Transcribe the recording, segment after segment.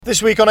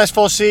This week on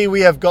S4C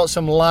we have got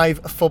some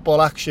live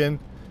football action.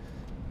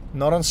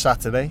 Not on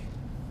Saturday,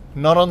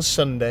 not on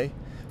Sunday,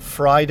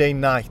 Friday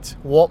night.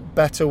 What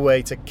better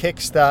way to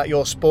kickstart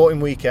your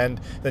sporting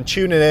weekend than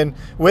tuning in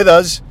with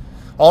us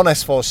on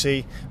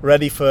S4C,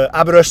 ready for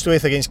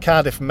Aberystwyth against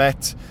Cardiff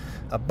Met,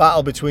 a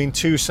battle between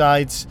two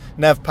sides,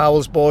 Nev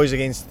Powell's boys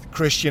against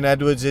Christian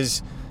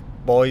Edwards'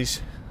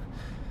 boys.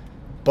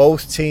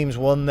 Both teams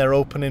won their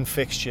opening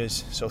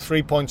fixtures, so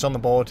 3 points on the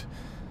board.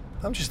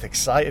 I'm just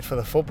excited for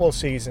the football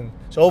season.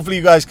 So hopefully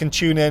you guys can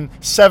tune in.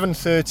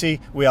 7:30,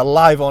 we are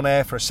live on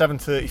air for a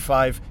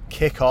 7:35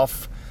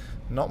 kickoff.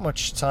 Not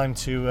much time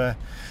to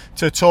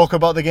talk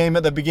about the game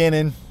at the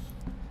beginning,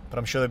 but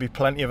I'm sure there'll be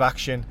plenty of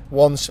action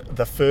once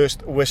the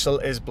first whistle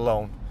is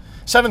blown.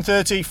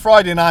 7:30,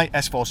 Friday night,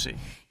 S4C.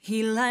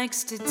 He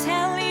likes to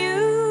tell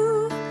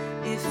you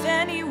if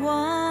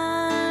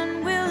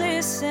anyone will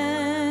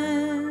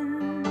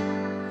listen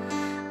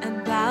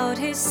about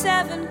his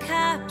 7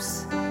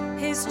 caps,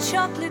 his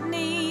chocolate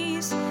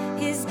knees,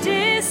 his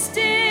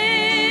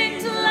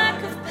distinct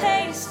lack of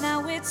pace.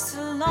 Now it's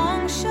a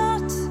long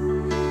shot,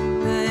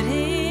 but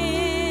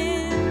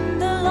in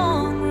the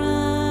long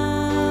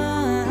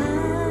run,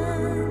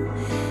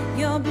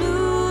 your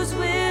blues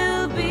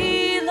will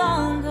be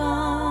long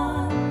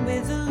gone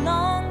with the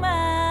long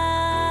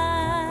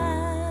man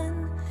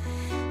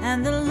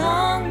and the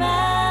long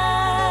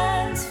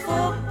man's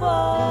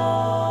football.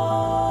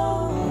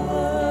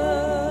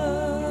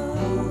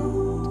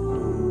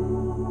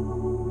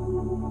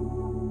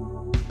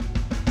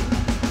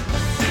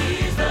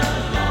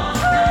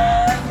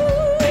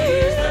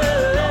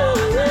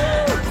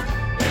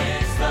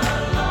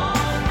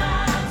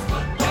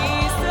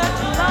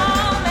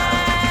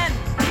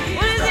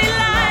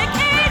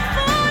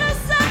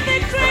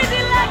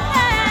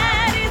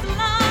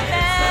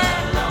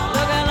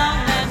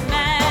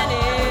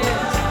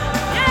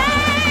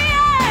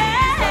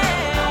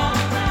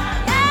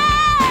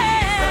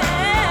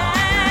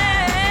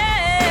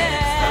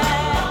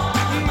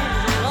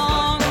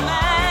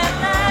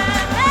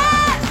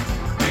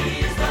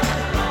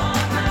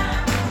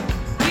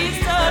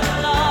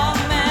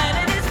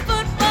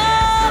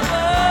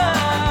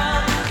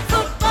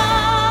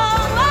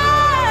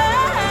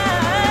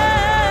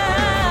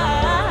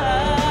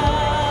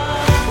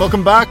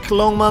 Welcome back,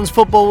 Longman's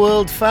Football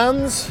World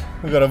fans.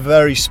 We've got a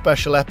very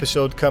special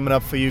episode coming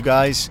up for you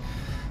guys.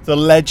 The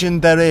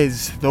legend there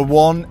is, the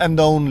one and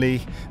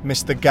only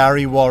Mr.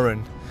 Gary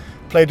Warren.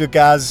 Played with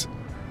Gaz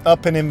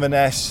up in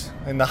Inverness,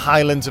 in the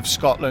Highlands of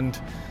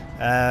Scotland,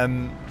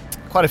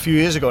 quite a few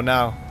years ago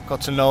now. Got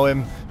to know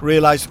him,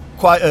 realised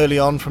quite early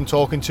on from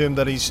talking to him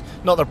that he's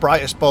not the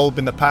brightest bulb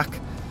in the pack,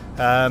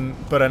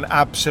 but an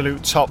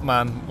absolute top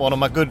man, one of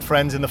my good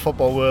friends in the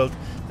football world.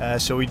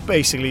 So we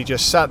basically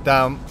just sat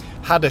down,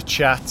 had a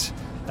chat,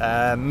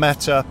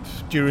 met up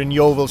during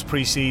Yeovil's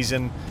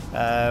pre-season,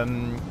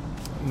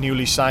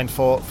 newly signed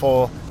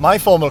for my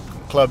former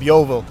club,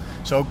 Yeovil.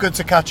 So good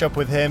to catch up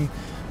with him,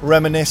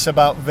 reminisce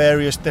about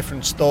various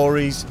different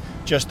stories,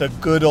 just a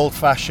good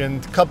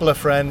old-fashioned couple of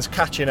friends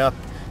catching up.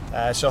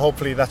 So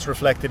hopefully that's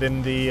reflected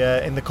in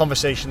the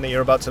conversation that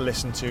you're about to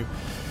listen to.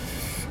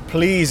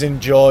 Please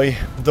enjoy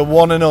the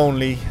one and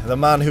only, the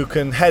man who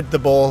can head the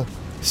ball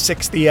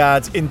 60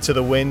 yards into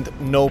the wind,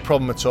 no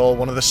problem at all.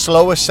 One of the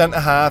slowest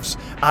centre-halves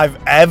I've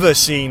ever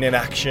seen in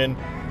action,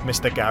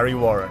 Mr. Gary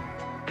Warren.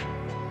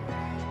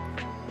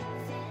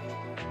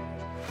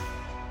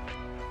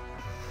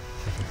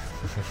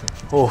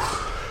 Oh,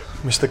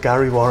 Mr.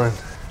 Gary Warren.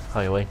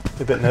 Hi, Owain.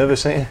 You're a bit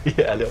nervous, ain't you?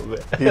 Yeah, a little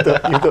bit.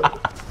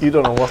 You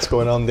don't know what's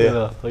going on, do you?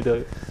 No, I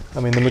don't. I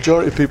mean, the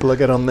majority of people that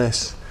get on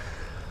this,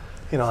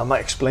 you know, I might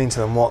explain to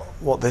them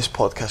what this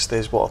podcast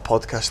is, what a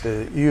podcast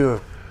is.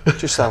 You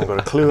just haven't got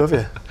a clue, have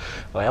you?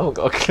 I haven't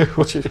got a clue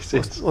what this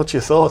is. What's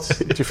your thoughts?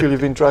 Do you feel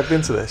you've been dragged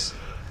into this?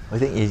 I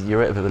think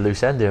you're at a bit of a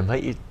loose end here,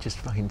 mate. You're just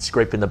fucking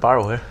scraping the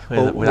barrel here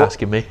with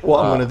asking me.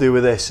 What I'm going to do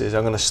with this is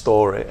I'm going to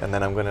store it, and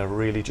then I'm going to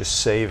really just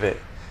save it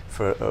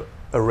for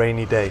a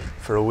rainy day,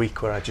 for a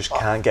week where I just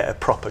can't get a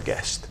proper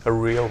guest, a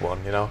real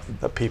one, you know,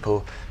 that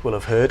people will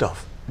have heard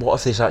of. What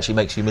if this actually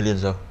makes you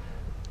millions, though?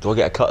 Do I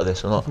get a cut of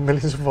this or not?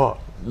 Millions of what?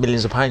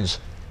 Millions of pounds.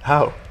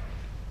 How?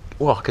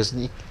 Well, because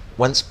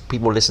once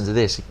people listen to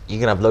this, you're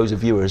going to have loads of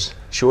viewers,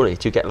 surely.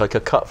 Do you get like a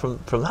cut from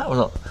that or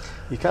not?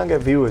 You can't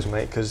get viewers,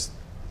 mate, because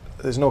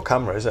there's no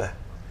camera, is there?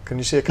 Can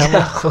you see a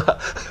camera?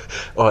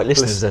 All right,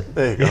 listeners then.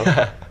 There you go.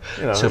 Yeah.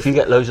 You know, so if you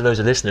get loads of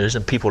listeners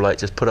and people like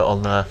just put it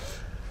on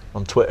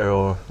Twitter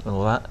or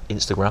all that,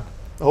 Instagram.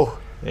 Oh.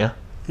 Yeah.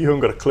 You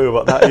haven't got a clue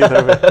about that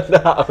either, have you?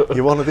 No.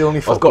 You're one of the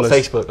only footballers.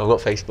 I've got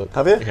Facebook.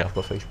 Have you? Yeah, I've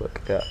got Facebook.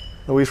 Yeah.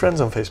 Are we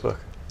friends on Facebook?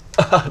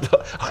 I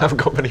haven't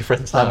got many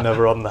friends now. I'm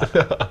never on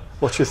that.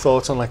 What's your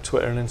thoughts on like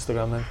Twitter and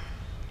Instagram then?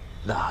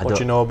 Nah, what do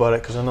you know about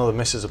it? Because I know the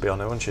missus will be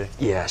on it, won't she?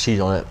 Yeah, she's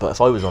on it. But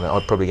if I was on it,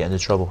 I'd probably get into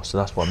trouble. So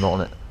that's why I'm not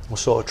on it. What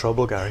sort of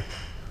trouble, Gary?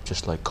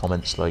 Just like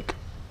comments like...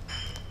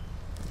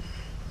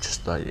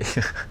 Just like...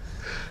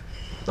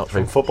 not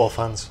from football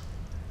fans?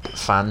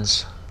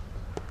 Fans.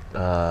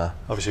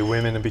 Obviously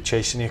women will be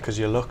chasing you because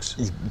of your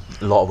looks.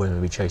 A lot of women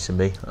will be chasing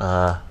me.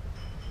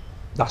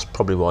 that's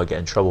probably why I get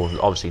in trouble.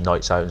 Obviously,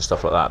 nights out and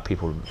stuff like that,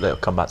 people, they'll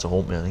come back to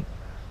haunt me, I think.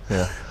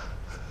 Yeah.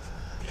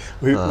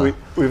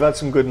 We've had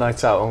some good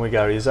nights out, haven't we,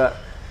 Gary?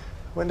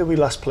 When did we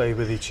last play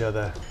with each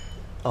other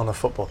on a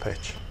football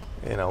pitch?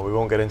 You know, we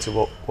won't get into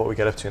what we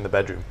get up to in the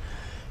bedroom.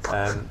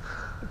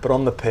 But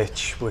on the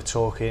pitch, we're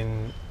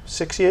talking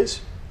 6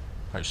 years?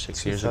 About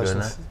 6 years ago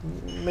now.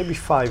 Maybe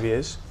 5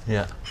 years.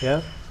 Yeah.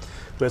 Yeah?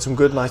 We had some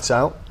good nights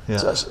out. Yeah.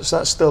 Is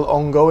that still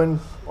ongoing?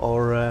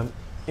 Or,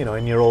 you know,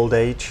 in your old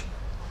age,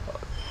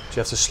 do you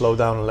have to slow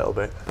down a little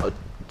bit?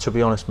 To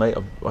be honest, mate,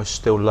 I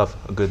still love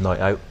a good night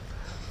out.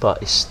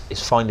 But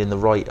it's finding the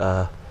right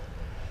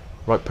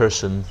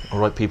person or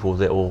right people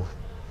that'll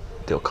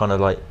kind of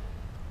like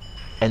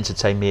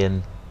entertain me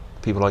and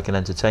people I can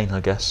entertain, I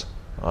guess.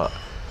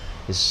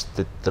 It's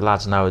the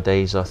lads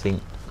nowadays, I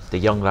think, the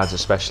young lads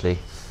especially,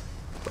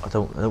 I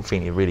don't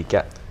think they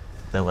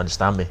don't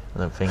understand me. I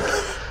don't think.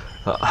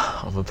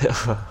 I'm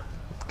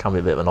can be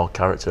a bit of an odd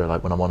character,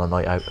 like when I'm on a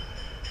night out.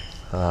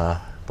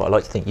 But I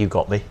like to think you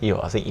got me.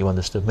 I think you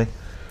understood me.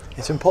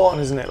 It's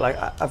important, isn't it? Like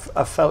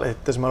I've felt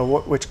it. Doesn't matter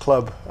which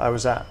club I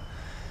was at.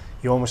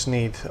 You almost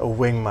need a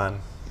wingman.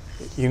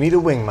 You need a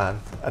wingman,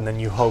 and then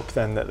you hope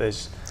then that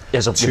there's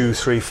 2,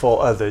 3,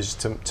 4 others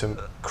to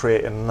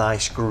create a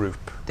nice group.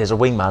 There's a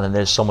wingman, and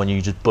there's someone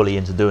you just bully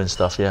into doing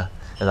stuff. Yeah,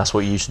 and that's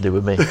what you used to do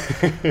with me.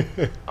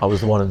 I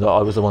was the one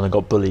that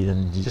got bullied,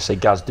 and you just say,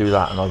 "Gaz, do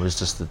that," and I was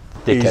just the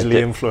dickhead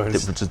easily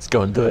influenced. That would just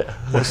go and do it.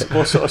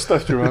 What sort of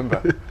stuff do you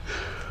remember?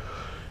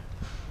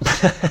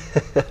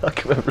 I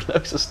can remember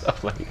loads of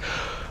stuff, mate.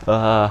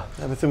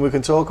 Anything we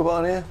can talk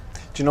about here?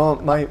 Do you know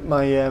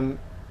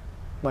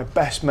my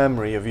best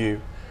memory of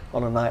you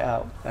on a night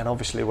out? And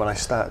obviously, when I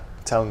start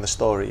telling the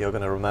story, you're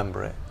going to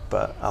remember it.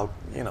 But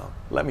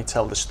let me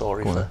tell the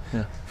story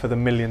for the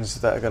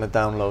millions that are going to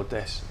download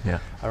this. Yeah.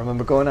 I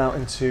remember going out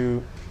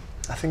into,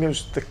 I think it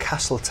was the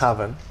Castle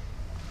Tavern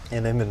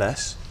in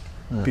Inverness.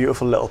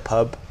 Beautiful little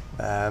pub.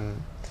 Not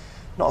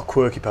a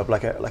quirky pub,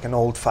 like an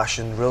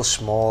old-fashioned, real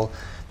small.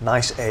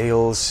 Nice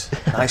ales,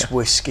 nice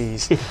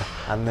whiskies,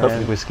 and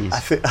lovely whiskies.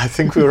 I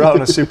think we were out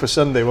on a Super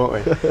Sunday,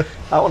 weren't we?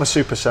 Out on a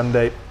Super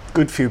Sunday,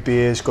 good few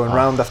beers, going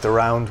round after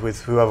round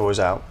with whoever was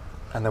out,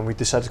 and then we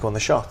decided to go on the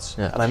shots.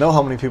 Yeah. And I know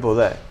how many people were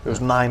there. It was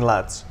 9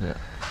 lads. Yeah.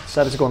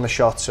 Decided to go on the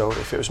shots. So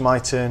if it was my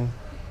turn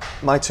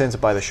to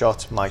buy the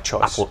shot, my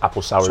choice.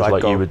 Apple sours,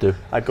 so you would do.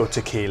 I'd go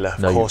tequila.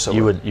 No, of course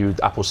you would. You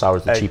would apple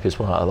sours, the cheapest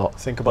one out of a lot.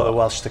 Think about the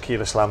Welsh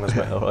tequila slammers,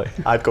 mate. Right.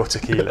 I'd go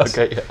tequila.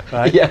 Okay, yeah.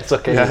 Right? Yeah, it's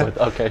okay. Yeah.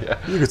 Okay, yeah.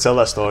 You could tell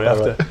that story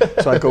after.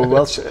 Right. So I'd go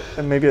Welsh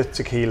and maybe a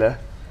tequila.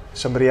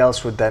 Somebody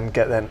else would then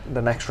get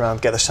the next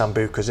round, get the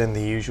sambucas in,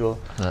 the usual.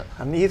 Yeah.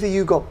 And either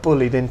you got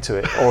bullied into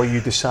it or you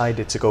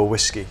decided to go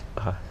whiskey.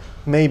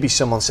 Maybe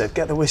someone said,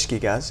 get the whiskey,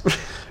 Gaz.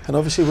 And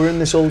obviously we're in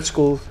this old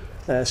school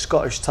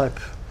Scottish type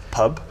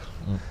pub.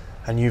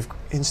 And you've,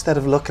 instead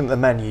of looking at the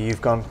menu,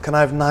 you've gone, can I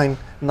have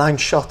nine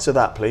shots of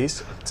that,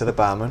 please, to the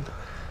barman?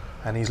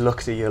 And he's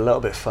looked at you a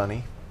little bit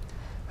funny.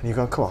 And you've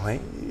gone, come on,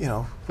 mate,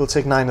 we'll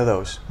take 9 of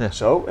those. Yeah.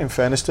 So, in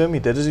fairness to him, he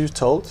did as he was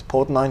told,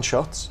 poured 9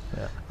 shots,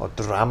 or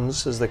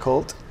drams, as they're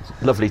called.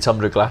 Lovely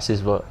tumbler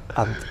glasses, but...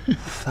 And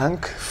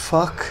thank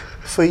fuck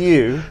for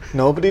you,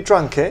 nobody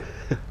drank it,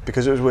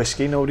 because it was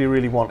whiskey, nobody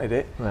really wanted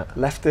it. Yeah.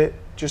 Left it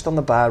just on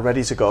the bar,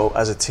 ready to go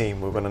as a team,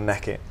 we were going to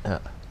neck it. Yeah.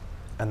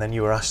 And then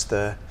you were asked...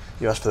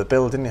 You asked for the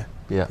bill, didn't you?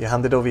 Yeah. You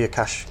handed over your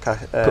cash.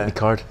 Put my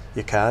card.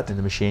 Your card. In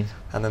the machine.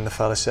 And then the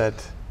fella said,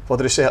 what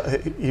did he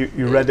say?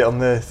 You read it on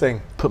the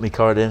thing. Put my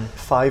card in.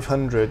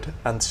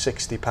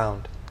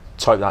 £560.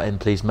 Type that in,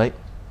 please, mate.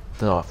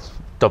 No,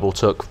 double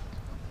took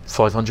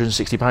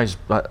 £560.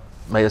 Mate,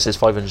 that says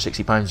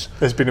 £560.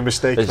 There's been a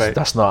mistake, mate.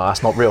 That's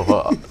not real.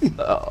 I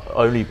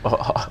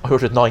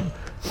ordered 9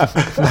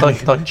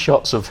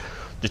 shots of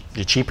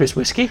the cheapest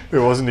whiskey. It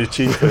wasn't the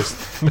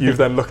cheapest. You've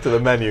then looked at the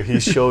menu.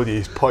 He's showed you.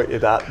 He's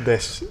pointed at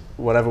this,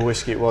 whatever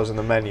whiskey it was on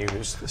the menu. It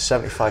was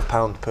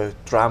 £75 per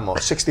dram or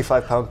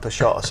 £65 per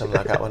shot or something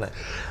like that, wasn't it?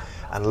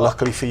 And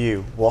luckily for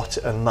you, what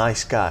a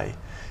nice guy.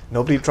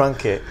 Nobody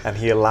drank it, and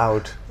he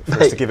allowed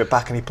for us to give it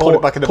back, and he poured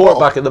it back in the bottle.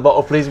 Pour it back in the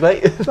bottle, please,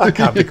 mate. That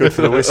can't be good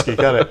for the whiskey,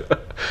 can it?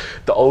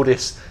 The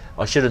oldest.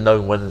 I should have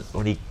known when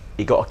he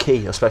got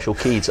a special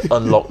key to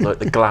unlock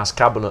the glass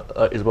cabinet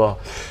as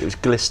well. It was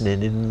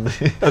glistening in.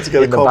 Had to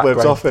get the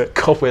cobwebs off it.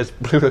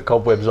 Blew the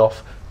cobwebs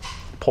off.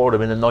 Poured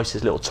them in the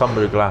nicest little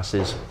tumbler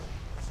glasses.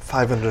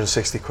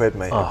 560 quid,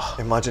 mate. Oh.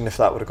 Imagine if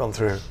that would have gone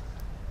through.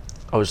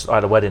 I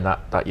had a wedding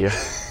that year,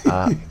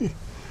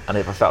 and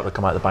if I felt to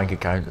come out of the bank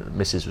account, the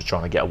missus was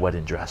trying to get a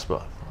wedding dress,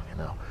 but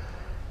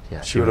yeah,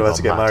 she would have had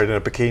to get married in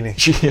a bikini.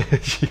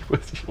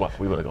 Well,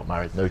 we would have got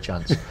married, no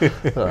chance.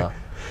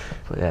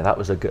 But yeah, that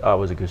was a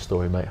good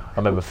story, mate. I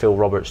remember Phil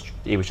Roberts.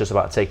 He was just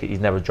about to take it. He's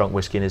never drunk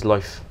whiskey in his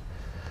life.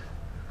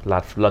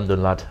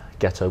 London lad,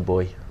 ghetto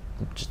boy,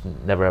 just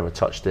never ever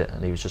touched it,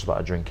 and he was just about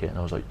to drink it, and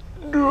I was like,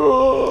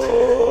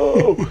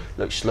 no,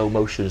 like slow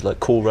motions, like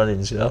cool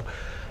runnings, And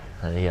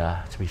he,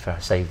 to be fair,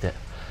 saved it.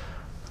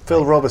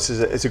 Phil Roberts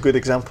is a good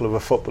example of a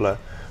footballer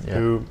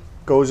who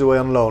goes away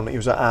on loan. He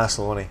was at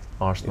Arsenal, wasn't he?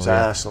 Arsenal. He was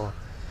at Arsenal.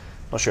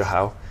 Not sure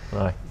how.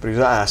 Right. but he was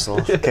at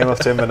Arsenal. Came up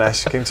to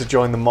Inverness, came to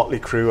join the motley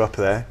crew up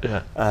there,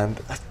 and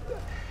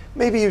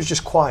maybe he was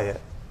just quiet,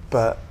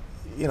 but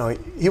you know,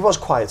 he was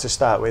quiet to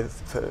start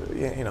with.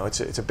 You know,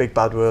 it's a big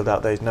bad world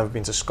out there. He's never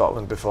been to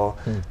Scotland before,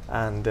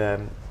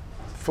 and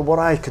from what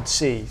I could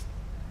see,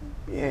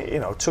 you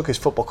know, took his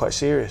football quite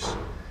serious.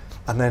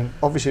 And then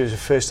obviously it was the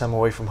first time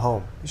away from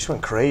home. He just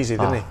went crazy,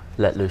 didn't he?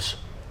 Let loose.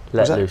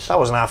 That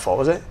wasn't our fault,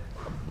 was it?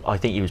 I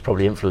think he was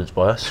probably influeed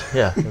by us.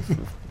 Yeah.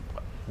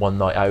 One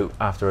night out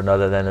after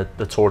another, then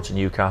a tour to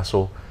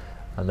Newcastle,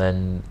 and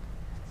then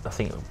I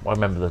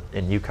remember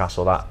in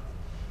Newcastle that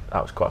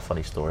was quite a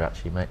funny story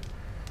actually, mate.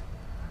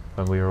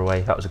 When we were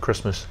away, that was a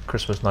Christmas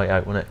night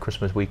out, wasn't it?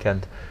 Christmas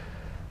weekend.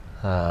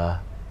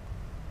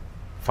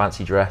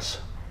 Fancy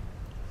dress.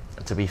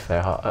 And to be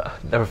fair, I'll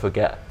never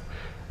forget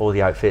all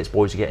the outfits.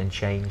 Boys are getting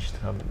changed.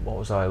 What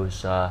was I?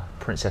 was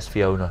Princess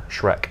Fiona,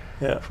 Shrek.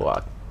 Yeah. I thought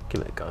I'd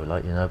give it a go,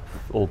 like, you know,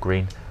 all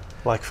green.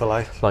 Like for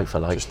like. Like for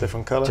like. Just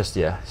different colour. Just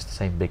it's the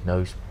same big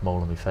nose,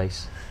 mole on my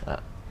face.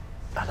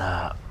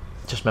 And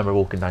just remember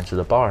walking down to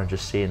the bar and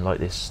just seeing like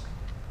this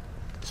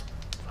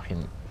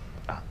fucking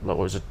what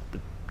was a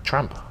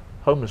tramp,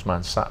 homeless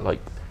man sat like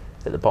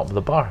at the bottom of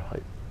the bar,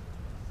 like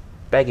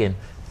begging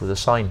with a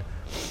sign.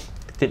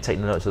 Didn't take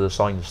notice of the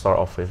sign to start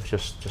off with.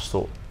 Just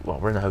thought, well,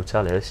 we're in a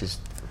hotel here.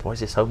 Why is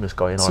this homeless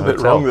guy in our hotel? It's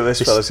a bit wrong that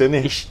this fella's in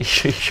here. He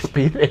should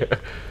be here.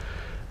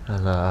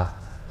 And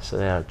so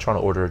they're trying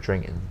to order a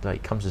drink, and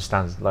like comes and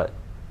stands, like,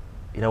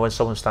 you know, when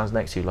someone stands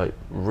next to you like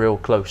real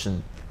close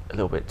and a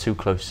little bit too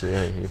close,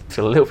 you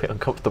feel a little bit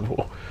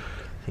uncomfortable.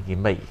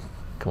 Thinking, mate,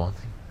 come on,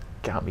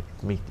 get out me.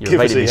 You're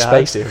made in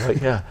space here,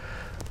 like, yeah.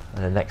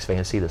 And the next thing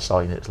I see the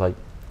sign, it's like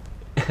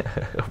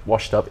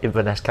washed up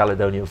Inverness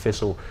Caledonian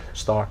Thistle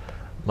star.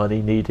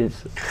 Money needed,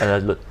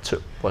 and I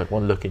took like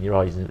one look in your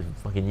eyes, and it was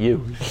fucking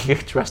you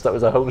dressed up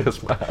as a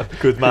homeless man.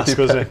 Good mask,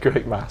 wasn't it?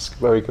 Great mask,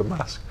 very good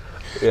mask.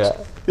 Yeah.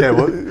 Yeah.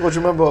 What do you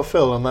remember about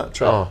Phil on that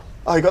trip?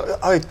 He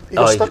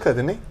got stuck there,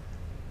 didn't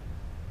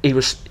he? He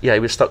was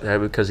stuck there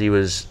because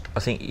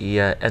I think he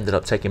ended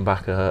up taking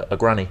back a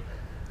granny,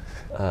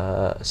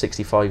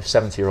 65,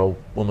 70-year-old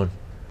woman.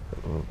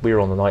 We were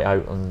on the night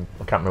out, and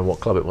I can't remember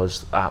what club it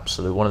was.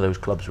 Absolute one of those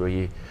clubs where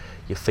your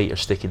feet are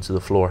sticking to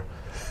the floor.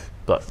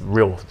 But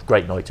real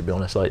great night, to be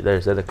honest. Like they're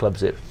the clubs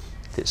that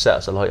set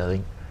us alight, I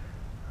think.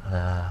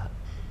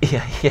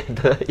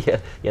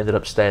 He ended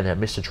up staying there,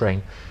 missed a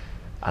train,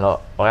 and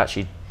I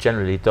actually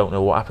generally don't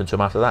know what happened to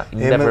him after that. He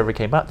never ever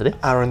came back, did he?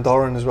 Aaron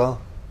Doran as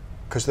well,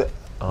 because they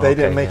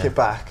didn't make it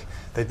back.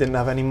 They didn't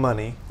have any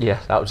money. Yeah,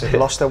 that was it. They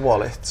lost their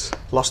wallets,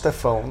 lost their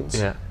phones.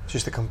 Yeah,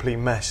 just a complete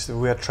mess.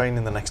 We had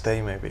training the next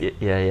day, maybe.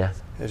 Yeah.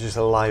 It was just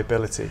a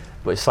liability.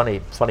 But it's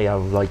funny how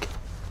like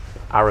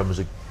Aaron was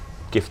a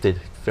gifted,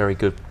 very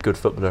good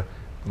footballer,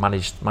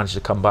 managed to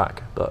come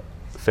back, but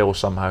Phil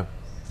somehow,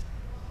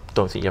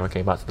 don't think he ever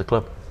came back to the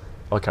club.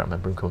 I can't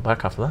remember him coming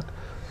back after that.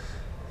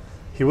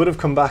 He would have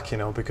come back, you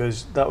know,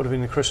 because that would have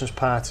been the Christmas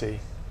party,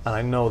 and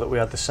I know that we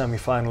had the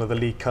semi-final of the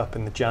League Cup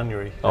in the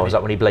January. Oh, is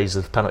that when he blazed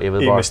the penalty over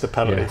the bar? He missed the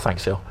penalty. Yeah,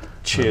 thanks, Phil.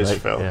 Cheers,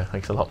 mate. Phil. Yeah,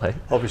 thanks a lot, mate.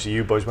 Obviously,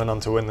 you boys went on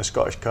to win the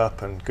Scottish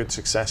Cup and good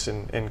success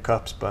in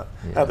cups, but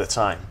at the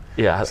time,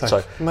 yeah, it's so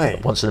like,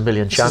 mate, once in a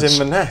million chance. This is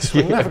Inverness.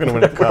 We're never going to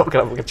win a cup. We're not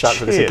going to have a chance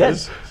for this again.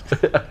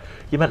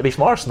 You're meant to be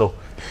from Arsenal.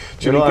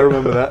 Do you know what I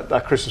remember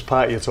that Christmas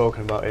party you're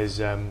talking about is,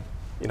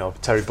 you know,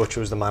 Terry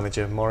Butcher was the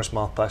manager, Maurice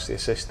Malpass the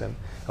assistant,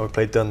 and we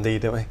played Dundee,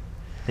 didn't we?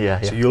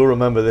 Yeah. So you'll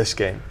remember this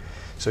game.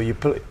 So you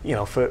put, you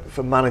know, for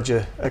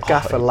manager, a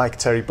gaffer like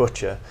Terry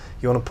Butcher,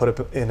 you want to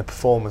put in a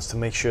performance to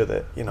make sure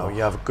that, you know,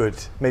 you have a good,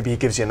 maybe he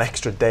gives you an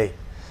extra day,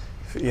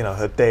 you know,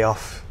 a day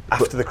off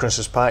after the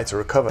Christmas party to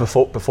recover.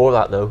 Before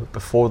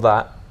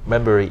that,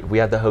 remember we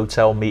had the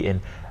hotel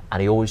meeting,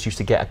 and he always used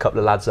to get a couple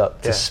of lads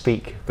up to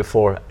speak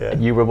before,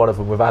 and you were one of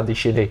them with Andy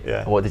Shinnie.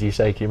 Yeah. And what did you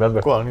say? Can you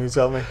remember? Go on, you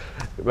tell me.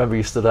 Remember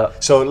you stood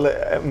up. So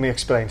let me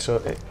explain.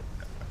 So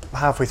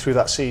halfway through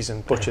that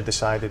season, Butcher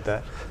decided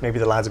that maybe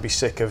the lads would be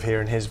sick of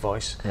hearing his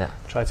voice. Yeah.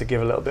 Tried to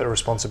give a little bit of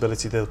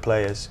responsibility to the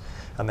players,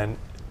 and then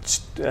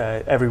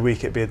every week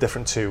it'd be a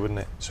different two, wouldn't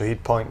it? So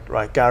he'd point,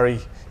 right, Gary,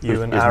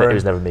 you and Aaron. It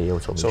was never me. You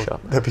told me to shut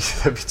up. There'd be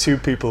two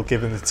people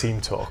giving the team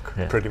talk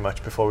pretty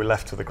much before we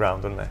left for the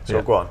ground, wouldn't it?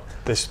 So go on.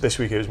 This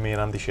week it was me and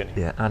Andy Shinnie.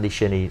 Yeah, Andy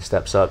Shinnie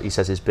steps up. He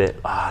says his bit.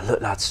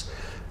 Look, lads,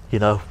 you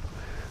know,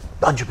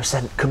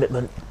 100%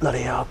 commitment.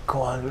 Bloody hell,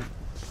 come on.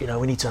 You know,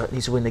 we need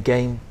to win the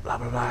game. Blah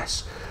blah blah.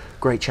 It's a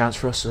great chance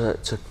for us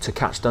to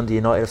catch Dundee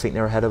United. I think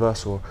they're ahead of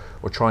us, or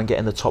try and get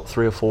in the top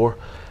 3 or 4.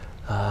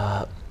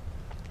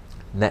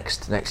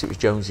 Next it was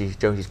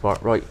Jonesy's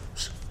part. Right,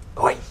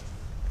 Owain,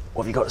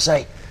 what have you got to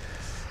say?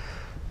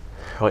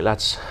 Right,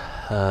 lads,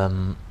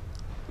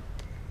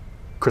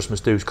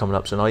 Christmas do's coming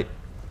up tonight.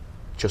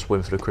 Just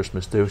win for the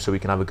Christmas do so we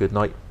can have a good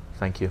night.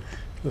 Thank you.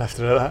 Left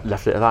it at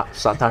that.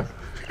 Sat down.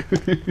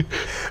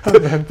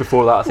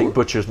 Before that, I think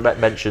Butcher's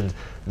mentioned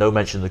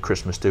the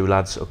Christmas do,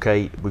 lads.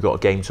 Okay, we got a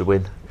game to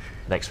win.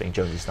 Next thing,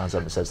 Jonesy stands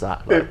up and says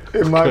that. Like,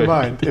 in my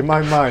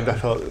mind, I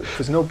thought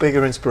there's no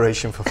bigger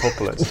inspiration for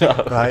footballers,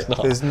 right?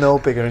 There's no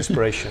bigger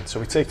inspiration. So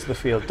we take to the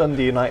field.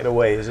 Dundee United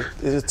away is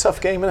a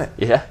tough game, isn't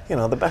it? Yeah. You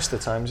know, the best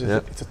of times.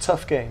 It's a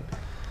tough game.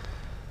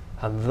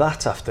 And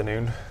that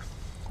afternoon,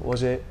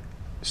 was it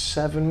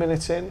 7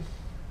 minutes in?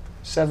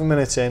 7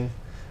 minutes in,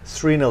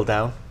 3-0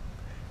 down.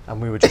 And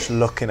we were just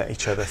looking at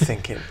each other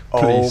thinking,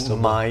 oh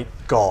my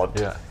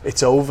God,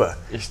 it's over.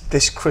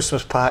 This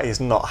Christmas party is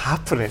not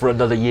happening. For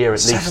another year at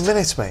least. 7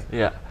 minutes, mate.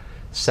 Yeah,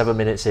 7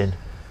 minutes in.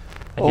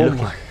 And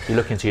you're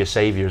looking to your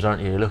saviours,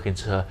 aren't you? You're looking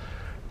to,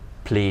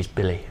 please,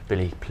 Billy,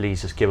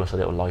 please just give us a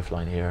little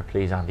lifeline here.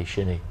 Please, Andy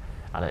Shinnie.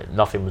 And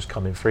nothing was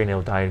coming.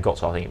 3-0 down, got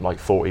to, I think, like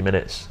 40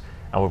 minutes.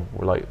 And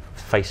we're like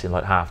facing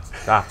like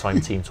half-time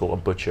team talk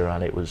on Butcher,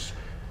 and it was...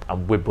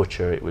 And with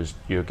Butcher, it was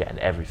you're getting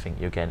everything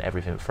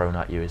thrown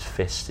at you. His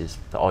fist,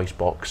 the ice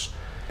box.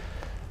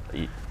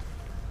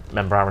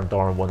 Remember Aaron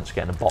Doran once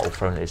getting a bottle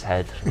thrown at his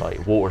head,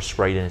 like water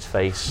sprayed in his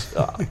face.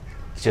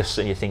 Just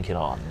and you're thinking,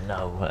 oh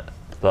no.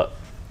 But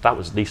that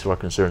was least of our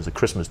concerns. The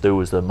Christmas do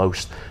was the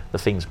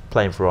things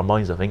playing through our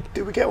minds, I think.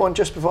 Did we get one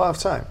just before half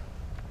time?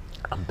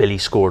 And Billy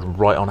scored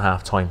right on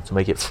half time to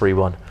make it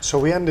 3-1. So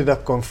we ended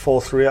up going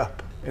 4-3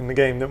 up in the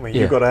game, didn't we?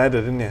 You got a header,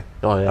 didn't you?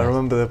 Oh yeah. I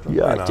remember the.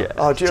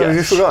 Have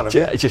you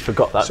forgotten? I just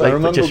forgot that. So I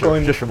remember just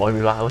remind me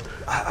of that one.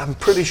 I'm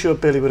pretty sure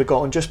Billy would have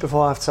got one just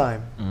before half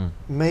time.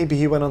 Maybe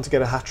he went on to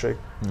get a hat trick.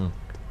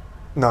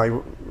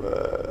 No,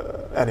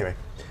 anyway,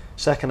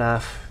 second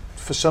half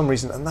for some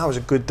reason, and that was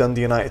a good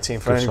Dundee United team.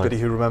 For anybody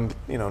who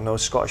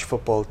knows Scottish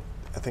football,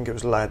 I think it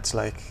was lads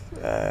like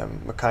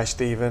Mackay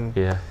Stephen,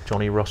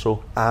 Johnny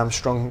Russell,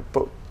 Armstrong,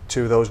 but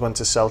two of those went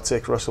to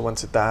Celtic. Russell went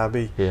to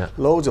Derby.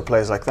 Loads of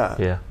players like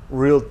that.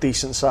 Real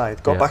decent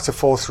side. Got back to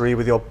 4-3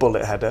 with your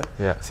bullet header.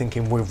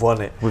 Thinking we've won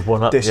it. We've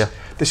won up.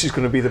 This is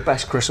going to be the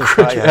best Christmas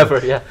party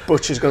ever.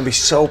 Butcher's going to be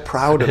so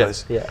proud of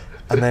us.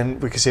 And then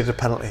we conceded a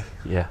penalty.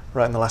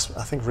 Right in the last.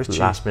 I think Richie.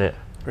 Last minute.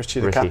 Richie,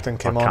 the captain,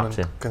 came on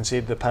and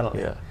conceded a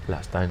penalty.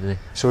 Last down, didn't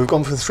he? So we've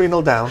gone from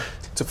 3-0 down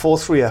to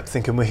 4-3 up,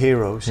 thinking we're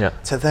heroes.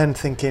 To then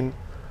thinking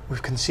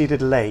we've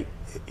conceded late.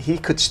 He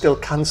could still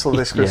cancel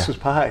this Christmas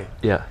party.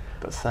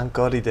 But thank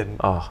God he didn't.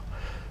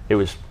 It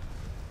was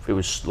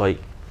like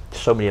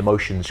so many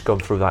emotions gone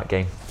through that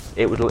game.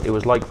 It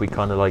was like we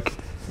kind of like,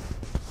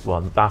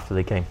 well, after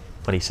the game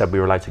when he said we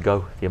were allowed to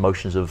go, the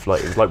emotions of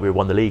like, it was like we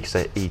won the league.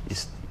 So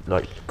he's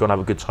like going to have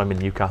a good time in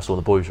Newcastle.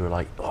 The boys were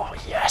like, oh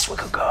yes, we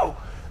could go,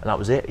 and that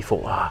was it. He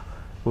thought,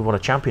 we won a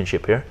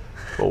championship here.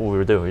 What we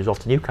were doing, he was off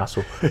to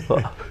Newcastle.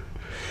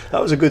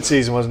 That was a good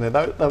season, wasn't it?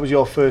 That was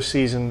your first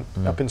season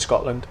up in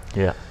Scotland.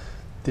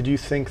 Did you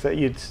think that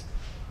you'd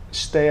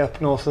stay up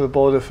north of the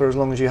border for as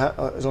long as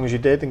you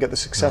did and get the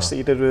success that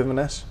you did with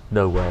Inverness?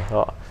 No way.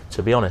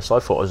 To be honest, I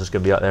thought I was just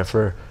going to be out there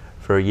for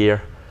a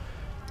year.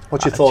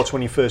 What's your thoughts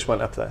when you first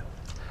went up there?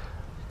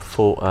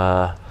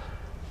 Thought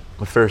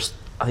the first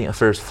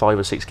 5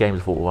 or 6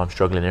 games, I thought, I'm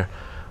struggling here.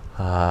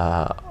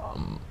 I'm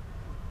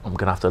going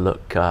to have to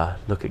look at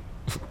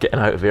getting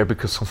out of here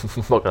because I'm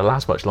not going to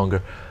last much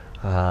longer.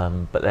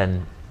 But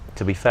then,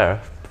 to be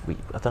fair,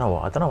 I don't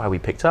know how we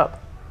picked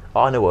up.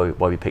 I know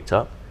why we picked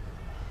up.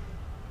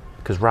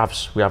 Because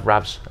we have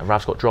Ravs, and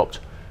Ravs got dropped.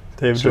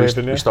 We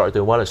started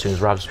doing well as soon as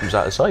Ravs was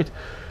out of the side.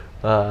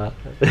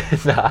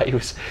 It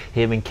was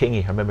him and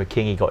Kingy. I remember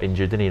Kingy got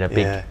injured, didn't he? In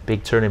a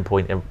big turning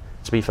point. And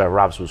to be fair,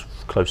 Ravs was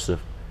close to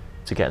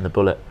getting the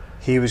bullet.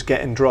 He was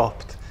getting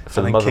dropped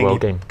for the Motherwell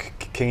game.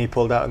 Kingy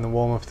pulled out in the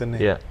warm-up, didn't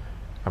he? Yeah,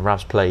 and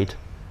Ravs played.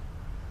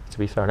 To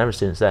be fair, and ever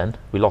since then,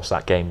 we lost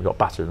that game. We got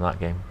battered in that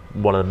game.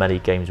 One of the many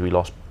games we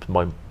lost to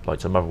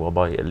Motherwell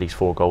by at least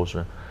 4 goals.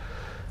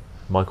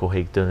 Michael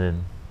Higdon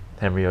and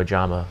Henry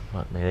Ojama,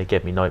 they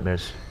gave me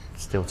nightmares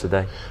still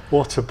today.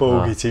 What a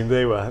bogey team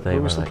they were. We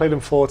must have played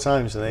them 4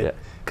 times, and it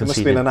must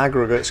have been an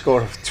aggregate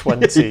score of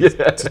 20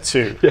 to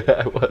 2.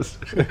 Yeah, it was.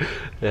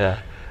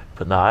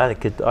 But no, I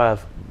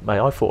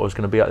thought I was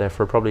going to be out there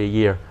for probably a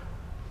year,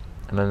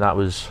 and then that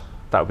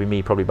would be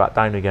me probably back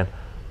down again.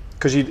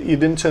 Because you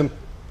didn't turn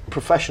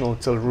professional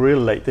until real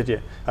late, did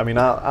you? I mean,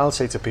 I'll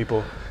say to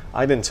people,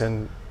 I didn't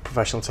turn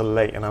professional until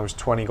late, and I was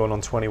 20 going on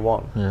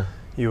 21.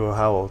 You were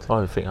how old?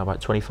 I think I'm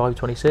about 25,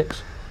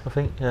 26, I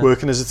think.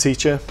 Working as a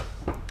teacher.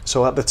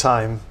 So at the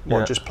time,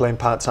 just playing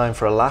part-time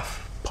for a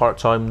laugh?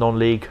 Part-time,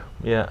 non-league,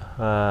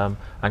 and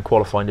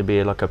qualifying to be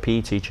a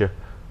PE teacher.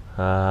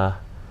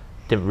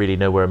 Didn't really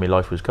know where my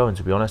life was going,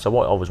 to be honest. I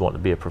always wanted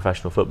to be a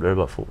professional footballer,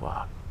 but I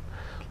thought,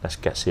 let's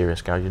get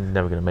serious, Gary. You're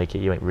never going to make it.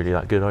 You ain't really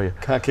that good, are you?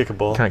 Can't kick a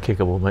ball. Can't kick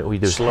a ball, mate. All you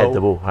do is head the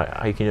ball.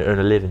 How can you earn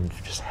a living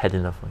just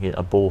heading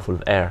a ball full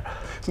of air?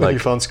 You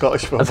found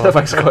Scottish football. I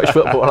found Scottish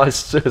football and I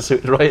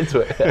suited right into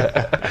it.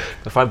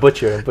 I found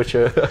Butcher. But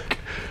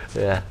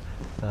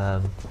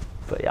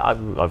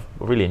I've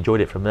really enjoyed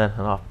it from then.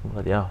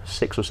 And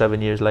 6 or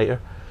 7 years later.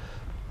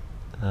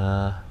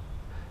 But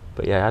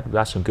I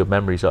had some good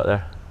memories out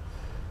there.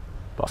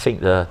 But I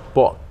think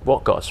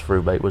what got us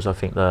through, mate, was I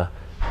think the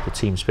the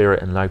team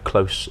spirit and how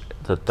close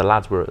the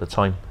lads were at the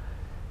time.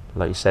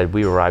 Like you said,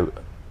 we were out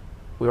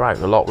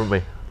a lot, weren't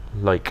we?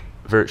 Like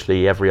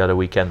virtually every other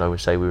weekend, I would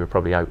say we were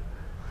probably out.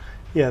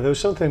 Yeah, there was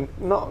something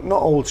not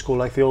old school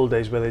like the old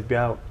days where they'd be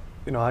out.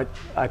 You know,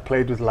 I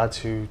played with lads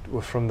who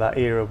were from that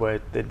era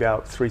where they'd be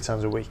out 3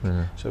 times a week.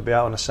 So they'd be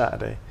out on a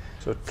Saturday.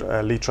 So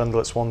Lee Trundle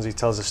at Swansea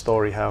tells a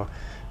story how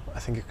I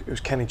think it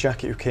was Kenny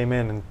Jackett who came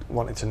in and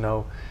wanted to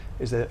know,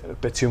 is there a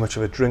bit too much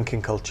of a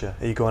drinking culture?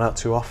 Are you going out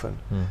too often?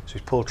 So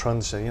he's Paul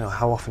Trundle said, you know,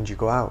 how often do you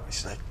go out?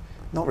 He's like,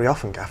 not very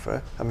often,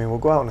 Gaffer. I mean, we'll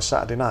go out on a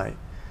Saturday night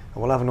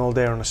and we'll have an all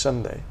day on a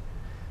Sunday,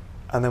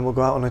 and then we'll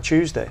go out on a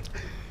Tuesday.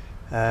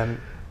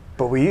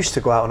 But we used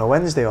to go out on a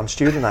Wednesday on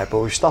student night, but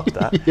we've stopped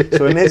that.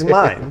 So in his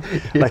mind,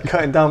 like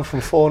cutting down from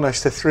 4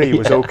 nights to 3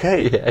 was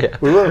okay.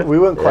 We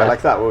weren't quite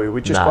like that, were we?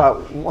 We'd just go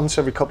out once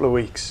every couple of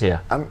weeks.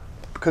 And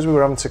because we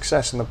were having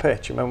success on the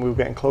pitch, it meant we were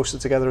getting closer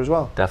together as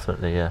well.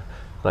 Definitely, yeah.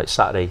 Like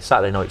Saturday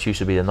nights used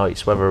to be the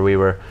nights, whether we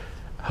were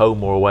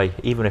home or away.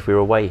 Even if we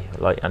were away,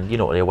 like, and you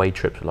know what the away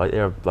trips were like,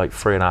 they're like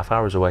 3.5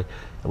 hours away,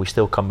 and we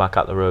still come back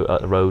at the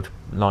road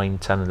 9,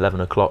 10,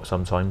 11 o'clock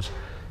sometimes.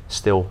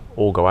 Still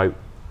all go out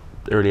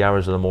early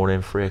hours of the morning,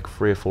 3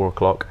 or 4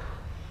 o'clock,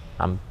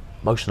 and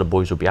most of the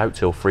boys would be out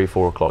till 3 or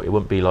 4 o'clock. It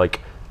wouldn't be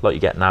like you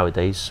get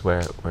nowadays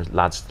where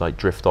lads like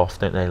drift off,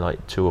 don't they,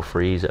 like 2 or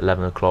 3s at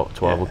 11 o'clock,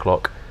 12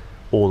 o'clock.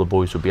 All the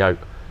boys would be out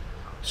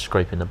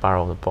scraping the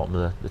barrel at the bottom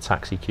of the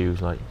taxi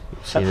queues, like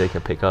seeing they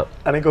can pick up.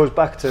 And it goes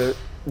back to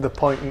the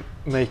point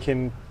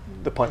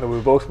that we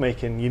were both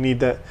making. You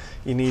need either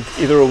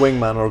a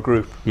wingman or a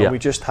group. And we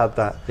just had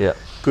that. A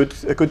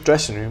good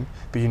dressing room,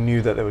 but you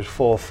knew that there was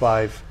 4 or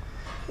 5.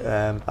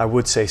 I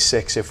would say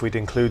 6 if we'd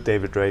include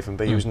David Draven,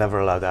 but he was never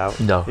allowed out.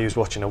 No, he was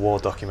watching a war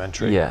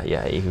documentary.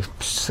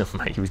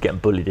 He was getting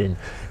bullied in.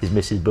 His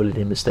missus bullied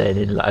him and staying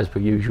in as per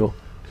usual.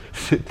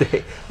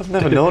 I've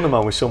never known a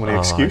man with so many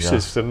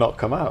excuses to not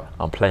come out.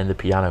 I'm playing the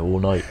piano all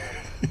night,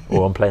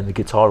 or I'm playing the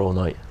guitar all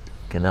night.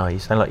 You know, you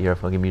sound like you're a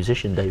fucking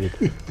musician,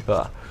 David.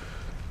 But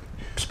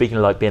speaking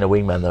of like being a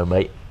wingman, though,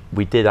 mate,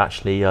 we did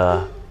actually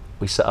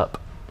we set up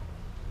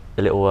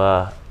a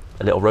little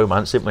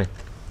romance, didn't we?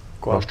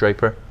 Ross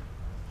Draper.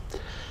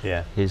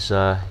 Yeah. His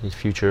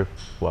future,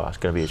 well, it's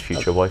going to be his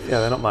future wife.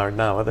 Yeah, they're not married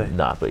now, are they?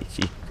 Nah, but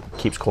he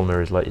keeps calling her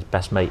his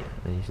best mate.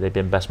 They've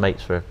been best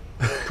mates for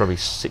probably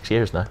 6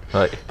 years now.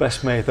 Like,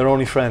 best mate. They're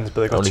only friends,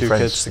 but they've got 2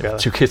 kids together.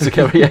 2 kids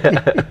together,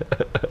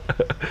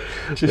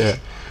 yeah.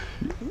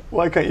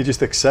 Why can't you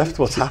just accept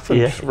what's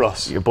happened,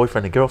 Ross? Your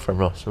boyfriend and girlfriend,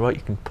 Ross. Right,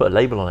 you can put a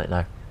label on it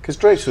now. Because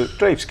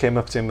Drapes came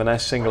up to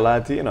Inverness, single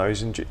lad. You know, he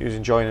was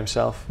enjoying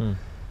himself, and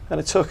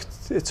it took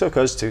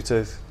us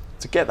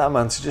to get that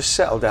man to just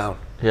settle down.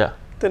 Yeah.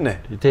 Didn't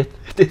it? You did.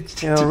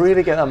 You know,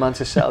 really get that man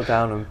to settle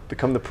down and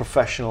become the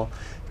professional.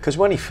 Because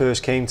when he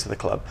first came to the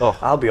club,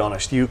 I'll be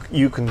honest, you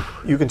can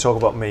talk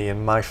about me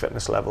and my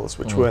fitness levels,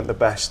 which weren't the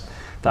best.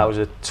 That was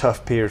a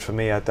tough period for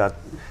me. I'd had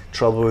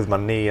trouble with my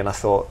knee, and I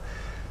thought,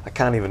 I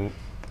can't even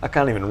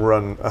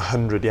run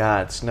 100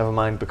 yards. Never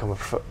mind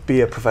be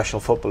a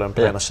professional footballer and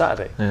play on a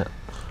Saturday. Yeah.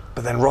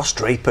 But then Ross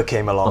Draper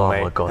came along,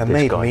 mate, my God, and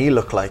made me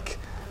look like,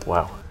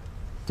 wow.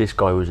 This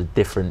guy was a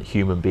different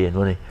human being,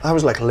 wasn't he? I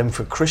was like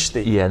Linford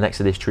Christie. Yeah, next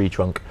to this tree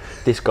trunk.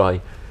 This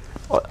guy,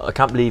 I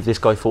can't believe this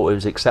guy thought it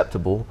was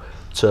acceptable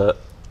to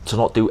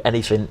not do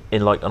anything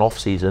in like an off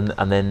season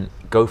and then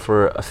go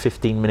for a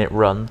 15-minute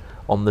run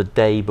on the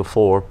day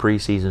before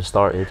pre-season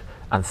started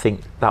and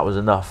think that was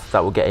enough.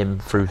 That would get him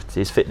through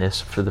his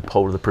fitness for the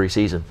whole of the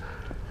pre-season.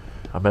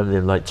 I remember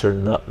him like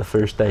turning up the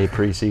first day of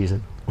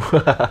pre-season.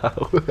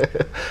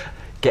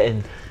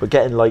 getting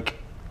like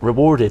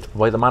rewarded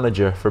by the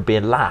manager for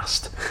being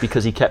last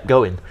because he kept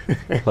going.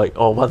 Like,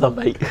 oh, well done,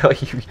 mate.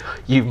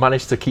 You've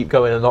managed to keep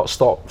going and not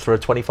stop for a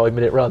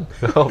 25-minute run.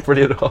 Oh,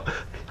 brilliant.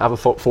 Have a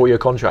 4-year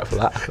contract for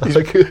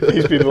that.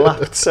 He's been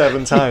lapped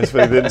 7 times,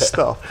 but he didn't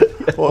stop.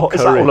 What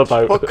is that all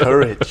about? What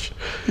courage.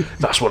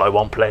 That's what I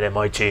want playing in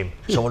my team.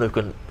 Someone who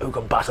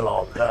can battle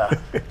on.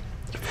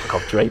 Fuck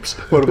off, Drapes.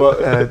 What about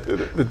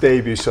the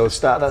debut? So the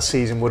start of that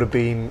season would have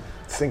been,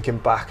 thinking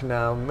back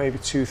now, maybe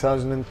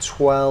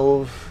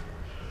 2012.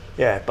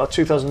 Yeah, about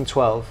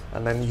 2012,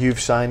 and then you've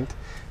signed,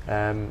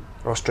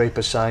 Ross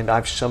Draper signed.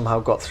 I've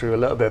somehow got through a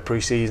little bit of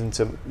pre-season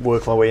to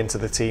work my way into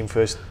the team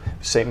first,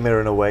 St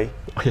Mirren away.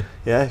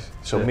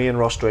 So me and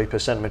Ross Draper,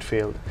 centre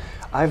midfield.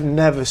 I've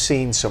never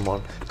seen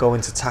someone go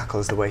into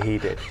tackles the way he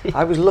did.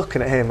 I was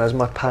looking at him as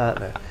my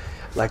partner,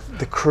 like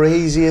the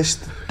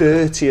craziest,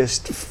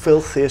 dirtiest,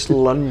 filthiest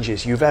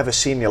lunges you've ever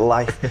seen in your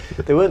life.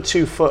 They weren't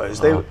 2-footers.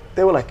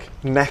 They were like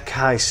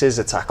neck-high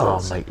scissor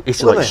tackles. Oh, mate,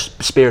 it's like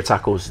spear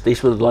tackles.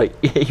 These were like,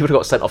 you would have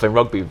got sent off in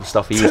rugby with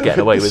stuff he was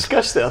getting away with.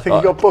 Disgusting. I think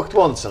he got booked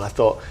once, and I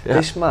thought,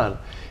 this man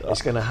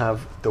is going to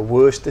have the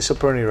worst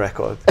disciplinary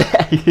record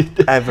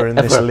ever in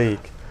this league.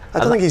 I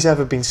don't think he's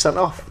ever been sent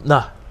off.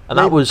 Nah. And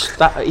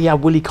he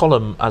had Willie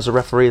Collum as a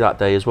referee that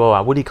day as well.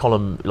 And Willie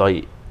Collum,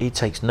 like, he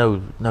takes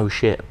no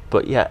shit,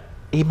 but yeah,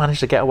 he managed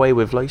to get away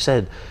with, like you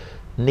said,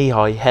 knee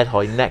high, head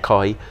high, neck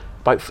high,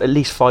 about at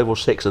least 5 or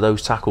 6 of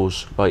those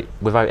tackles, like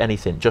without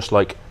anything. Just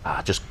like,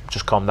 just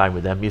calm down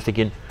with them. You're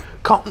thinking,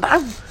 calm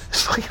down.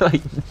 It's fucking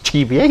like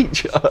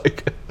GBH.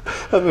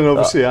 And then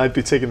obviously I'd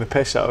be taking the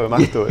piss out of him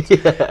afterwards.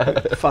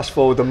 Fast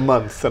forward a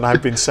month and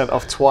I've been sent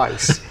off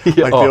twice, like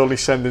the only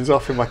sendings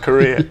off in my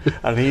career,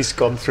 and he's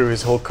gone through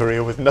his whole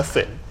career with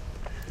nothing.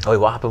 Oh,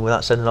 what happened with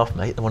that sending off,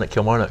 mate? The one at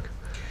Kilmarnock.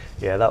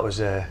 Yeah, that was.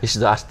 This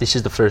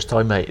is the first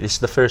time, mate. This is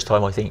the first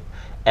time I think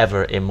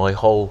ever in my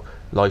whole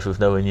life of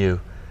knowing you.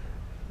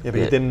 Yeah, but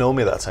you didn't know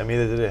me that time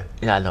either, did you?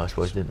 Yeah, no, I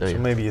suppose I didn't know you. So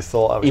maybe you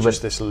thought I was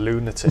just this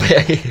lunatic.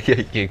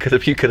 you could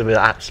have been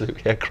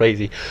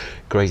absolutely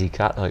crazy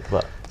cat like.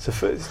 But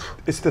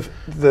it's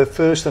the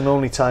first and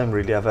only time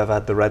really I've ever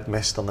had the red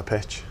mist on the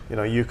pitch. You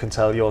know, you can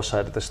tell your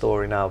side of the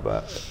story now,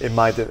 but in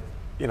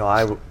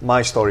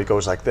my story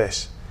goes like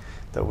this: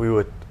 that we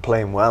were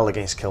playing well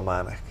against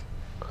Kilmarnock.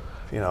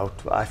 You know,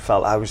 I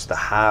felt I was the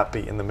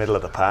heartbeat in the middle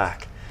of the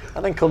park.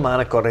 And then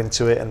Kilmarnock got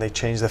into it and they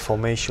changed their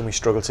formation. We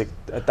struggled to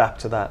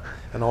adapt to that.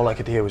 And all I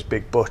could hear was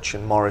Big Butch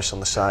and Morris on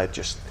the side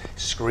just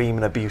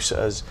screaming abuse at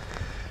us.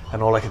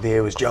 And all I could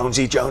hear was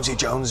Jonesy, Jonesy,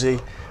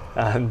 Jonesy.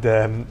 And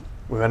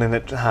we went in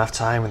at half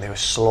time and they were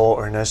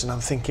slaughtering us. And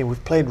I'm thinking,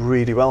 we've played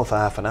really well for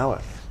half an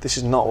hour. This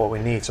is not what we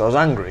need. So I was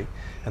angry.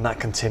 And that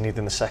continued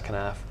in the second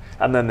half.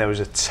 And then there was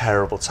a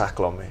terrible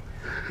tackle on me.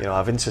 You know,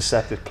 I've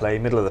intercepted play,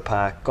 middle of the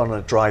park, gone on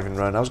a driving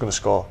run. I was going to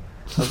score.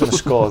 I was going to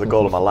score the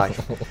goal of my life,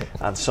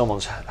 and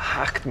someone's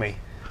hacked me,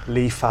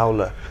 Lee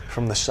Fowler,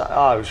 from the side.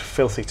 Oh, it was a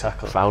filthy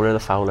tackle. Fowler the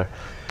Fowler.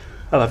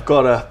 And I've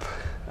got up,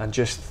 and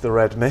just the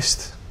red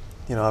mist.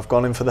 You know, I've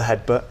gone in for the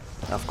headbutt,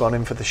 I've gone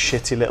in for the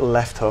shitty little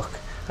left hook,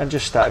 and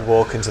just started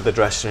walking to the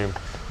dressing room,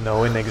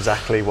 knowing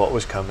exactly what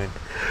was coming.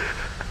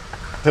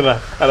 And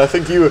I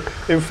think you were,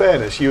 in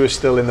fairness, you were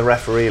still in the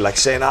referee, like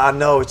saying,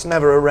 no, it's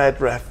never a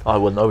red, ref. I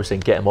wouldn't. I was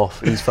saying, get him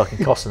off. He's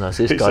fucking costing us.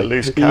 This He's guy, a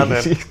loose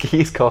cannon.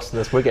 He's costing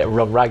us. We're getting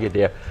run ragged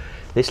here.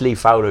 This Lee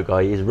Fowler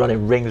guy is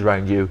running rings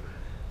around you.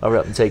 Hurry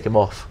up and take him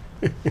off.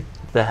 And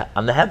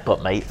the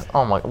headbutt, mate.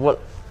 Oh my, what?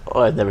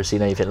 Oh, I've never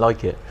seen anything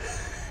like it.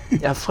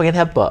 Yeah, fucking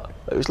headbutt.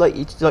 It was like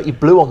you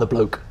blew on the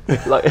bloke.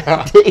 Like,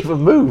 he didn't even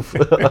move.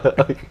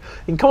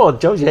 And come on,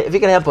 Jonesy, if you're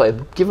going to headbutt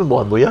him, give him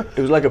one, will you? It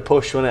was like a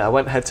push, wasn't it? I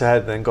went head to head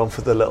and then gone for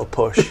the little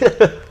push.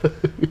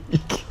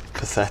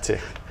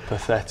 Pathetic.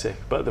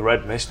 But the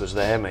red mist was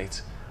there,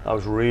 mate. I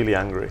was really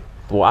angry.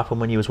 What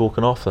happened when you was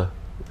walking off, though?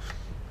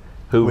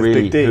 Who With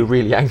really Big D? Who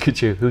really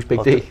anchored you? Who's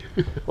Big D?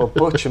 Well,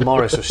 Butch and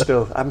Morris are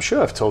still... I'm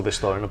sure I've told this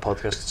story in a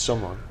podcast to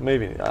someone.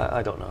 Maybe,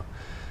 I don't know.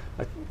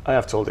 I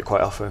have told it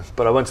quite often,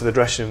 but I went to the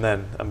dressing room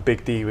then, and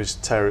Big D was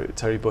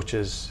Terry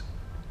Butcher's,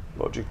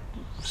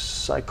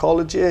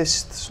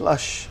 psychologist / I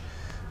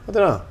don't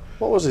know,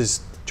 what was his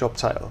job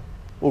title?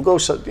 We'll go,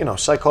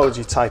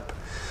 psychology type.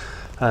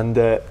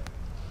 And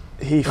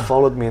he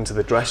followed me into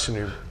the dressing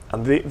room,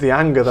 and the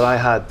anger that I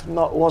had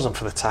wasn't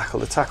for the tackle.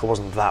 The tackle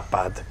wasn't that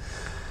bad,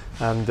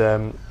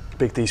 and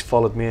Big D's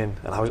followed me in,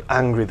 and I was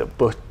angry that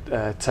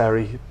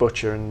Terry,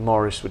 Butcher and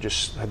Morris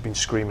had been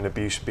screaming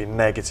abuse, being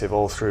negative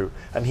all through,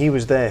 and he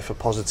was there for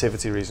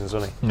positivity reans,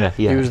 wasn't he? Yeah.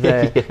 He was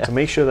there to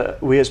make sure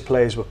that we as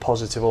players were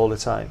positive all the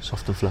time.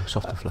 Soft and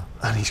flow.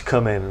 And he's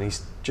come in and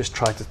he's just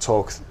tried to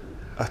talk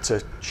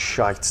utter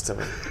shite to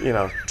me,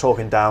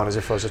 talking down as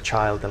if I was a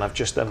child, and I've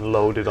just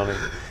unloaded on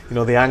him. You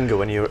know, the anger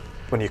when you're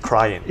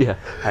crying. Yeah.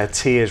 I had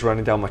tears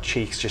running down my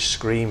cheeks, just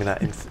screaming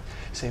at him,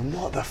 saying,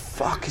 what the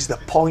fuck is the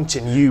point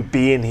in you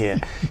being here?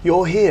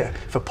 You're here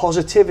for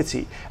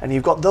positivity, and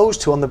you've got those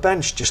two on the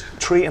bench just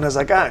treating us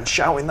like that and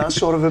shouting that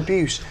sort of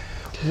abuse.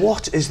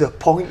 What is the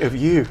point of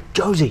you?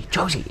 Josie,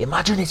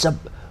 imagine it's a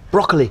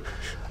broccoli,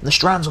 and the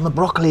strands on the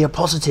broccoli are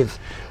positive,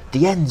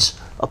 the ends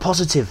are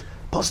positive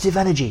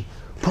energy,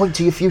 point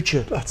to your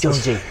future,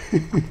 Josie,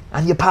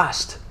 and your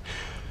past.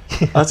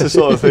 That's the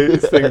sort of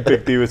thing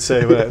Big D would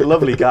say. But a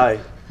lovely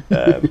guy.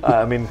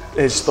 I mean,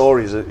 his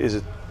story is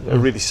a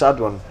really sad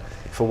one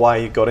for why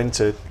he got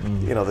into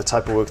the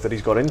type of work that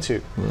he's got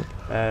into.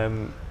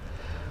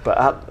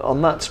 But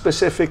on that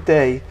specific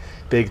day,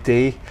 Big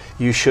D,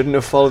 you shouldn't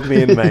have followed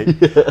me in, mate.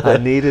 I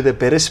needed a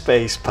bit of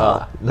space,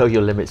 pal. Know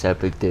your limits there,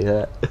 Big D.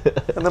 Yeah.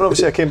 And then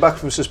obviously I came back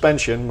from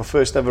suspension, my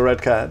first ever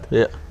red card.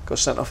 Yeah. Got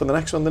sent off in the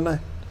next one, didn't I?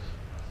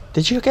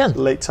 Did you again?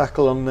 Late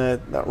tackle on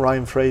that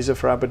Ryan Fraser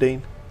for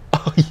Aberdeen.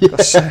 Oh yeah.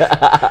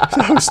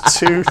 That was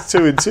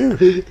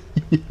 2-2.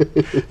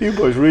 You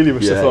boys really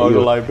must have thought I was a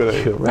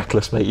liability. You were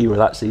reckless, mate. You were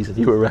that season.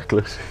 You were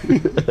reckless.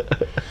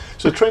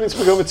 So training to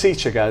become a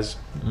teacher, guys.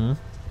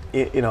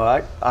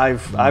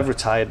 I've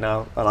retired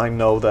now, and I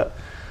know that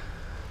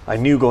I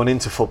knew going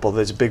into football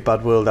there's a big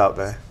bad world out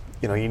there.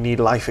 You need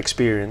life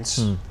experience.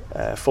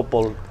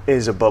 Football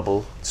is a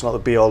bubble. It's not the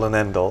be all and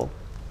end all.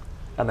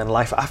 And then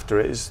life after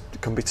it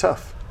can be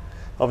tough.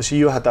 Obviously,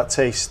 you had that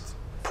taste.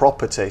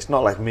 Proper taste,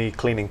 not like me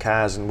cleaning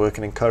cars and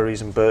working in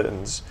Currys and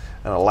Burtons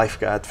and a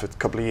lifeguard for a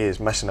couple of years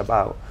messing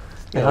about.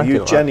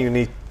 You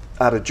genuinely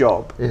had a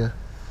job. Yeah.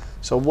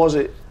 So was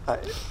it?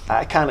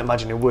 I can't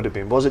imagine it would have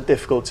been. Was it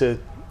difficult to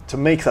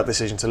make that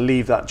decision to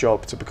leave that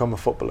job to become a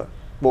footballer?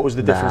 What was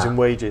the difference in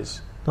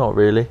wages? Not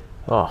really.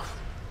 Oh,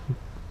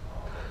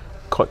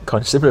 quite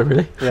kind of similar,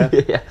 really.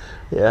 Yeah.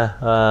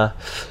 Yeah.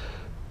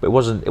 But it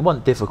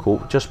wasn't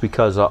difficult, just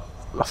because I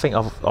think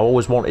I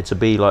always wanted to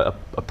be like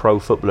a pro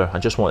footballer. I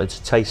just wanted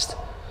to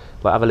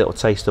have a little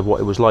taste of what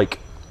it was like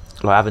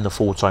having the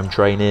full-time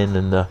training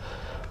and the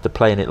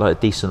playing it like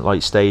decent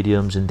like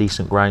stadiums and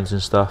decent grounds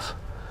and stuff.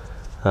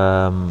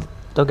 Don't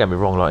get me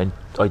wrong, like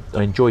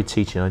I enjoyed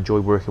teaching, I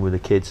enjoyed working with the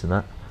kids and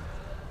that.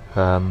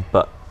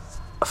 But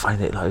I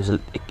find it like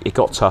it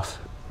got tough,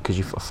 because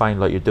I find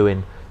like you're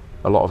doing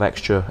a lot of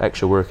extra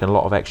work and a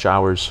lot of extra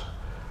hours.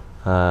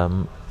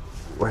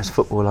 Whereas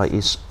football, like,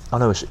 I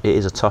know it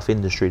is a tough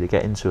industry to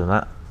get into and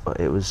that, but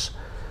I don't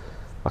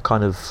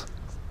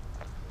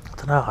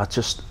know,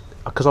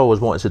 because I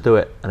always wanted to do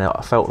it, and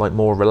I felt like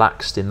more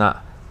relaxed in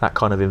that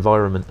kind of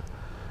environment.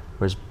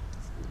 Whereas,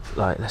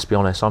 like, let's be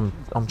honest, I'm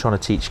trying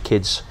to teach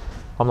kids.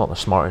 I'm not the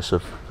smartest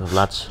of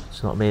lads.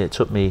 It's not me. It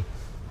took me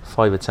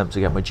 5 attempts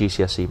to get my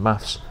GCSE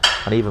maths,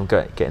 and even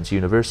getting to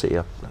university,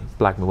 I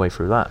blagged my way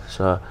through that.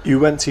 So you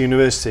went to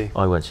university?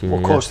 I went to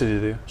university. What course did you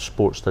do?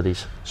 Sports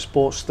studies.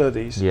 Sports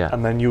studies. Yeah.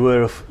 And then you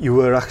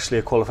were actually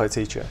a qualified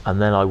teacher.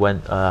 And then I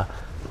went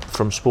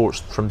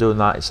from doing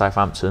that in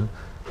Southampton.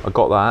 I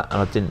got that,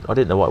 and I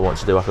didn't know what I wanted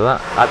to do after that.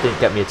 That didn't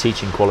get me a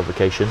teaching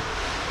qualification.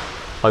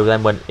 I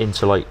then went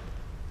into like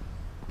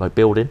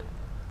building.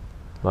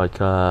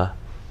 I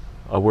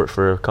worked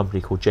for a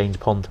company called James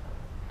Pond.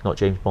 Not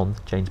James Bond,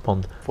 James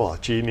Pond. What,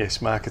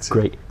 genius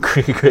marketing.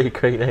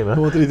 Great name, huh?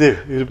 What did he do?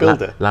 He was a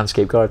builder?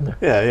 Landscape gardener.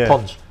 Yeah.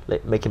 Ponds,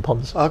 making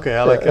ponds. Okay,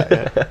 I like that,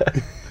 yeah.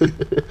 Do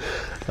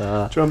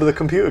you remember the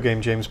computer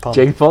game, James Pond?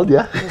 James Pond,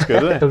 yeah. It was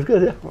good, It was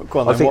good, yeah.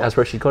 Go on, I think that's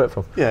where she got it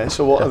from. Yeah,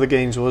 so what other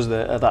games was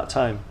there at that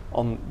time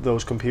on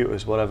those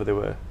computers, whatever they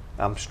were?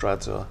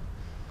 Amstrads or...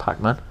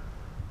 Pac-Man.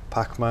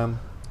 Pac-Man.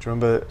 Do you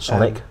remember...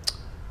 Sonic.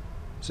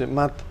 Was it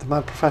the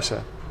Mad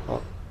Professor?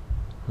 What?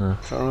 No.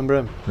 Do you remember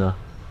him? No.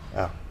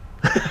 Oh.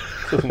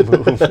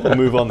 We'll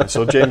move on then.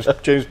 So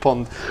James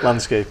Pond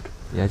Landscape.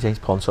 Yeah, James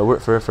Pond. So I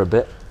worked for her for a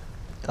bit,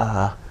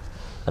 and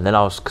then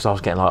I was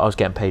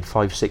getting paid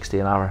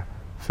 $5.60 an hour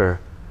for,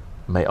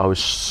 mate. I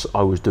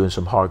was doing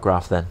some hard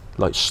graft then,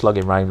 like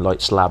slugging around like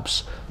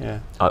slabs,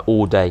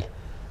 all day,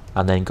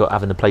 and then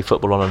having to play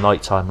football on a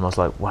night time. And I was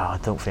like, wow, I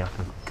don't think I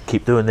can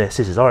keep doing this.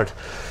 This is hard.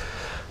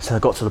 So I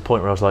got to the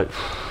point where I was like,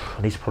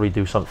 I need to probably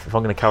do something. If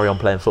I'm going to carry on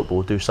playing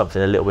football, do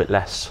something a little bit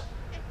less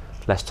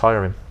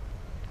tiring.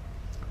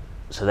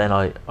 So then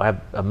I had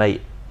a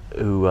mate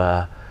who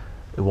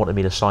wanted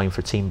me to sign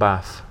for Team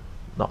Bath.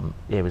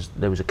 There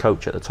was a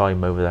coach at the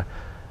time over there,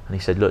 and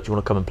he said, look, do you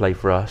want to come and play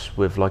for us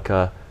with like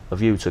a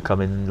view to come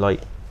in,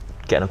 like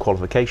getting a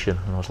qualification?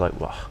 And I was like,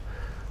 well,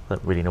 I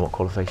don't really know what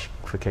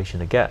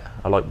qualification to get.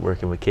 I like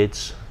working with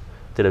kids,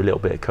 did a little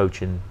bit of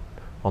coaching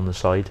on the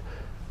side.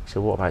 He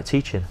said, what about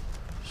teaching?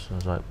 So I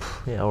was like,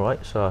 yeah, all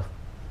right. So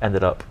I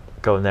ended up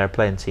going there,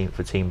 playing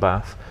for Team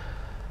Bath,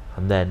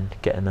 and then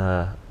getting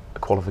a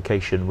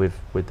qualification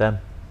with them,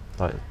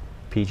 like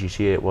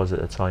PGCE it was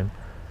at the time,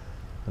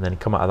 and then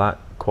come out of that,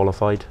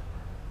 qualified,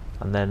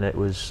 and then I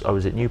was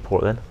at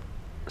Newport then,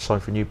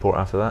 signed for Newport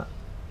after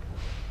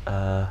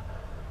that,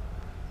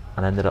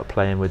 and ended up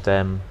playing with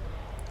them,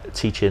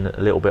 teaching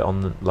a little bit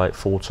on like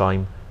full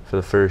time for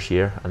the first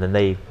year, and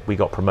then we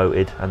got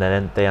promoted, and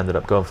then they ended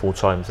up going full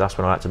time. So that's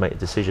when I had to make a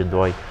decision: do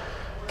I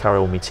carry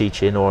on me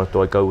teaching or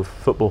do I go with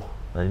football?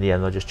 And in the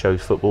end, I just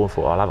chose football and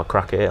thought I'll have a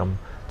crack at it. I'm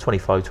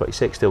 25,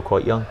 26, still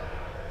quite young.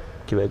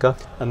 Give it a go.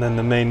 And then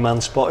the main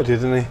man spotted you,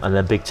 didn't he? And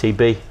then big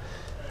TB.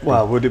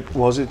 Well,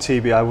 was it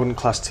TB? I wouldn't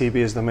class TB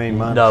as the main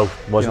man. No,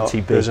 wasn't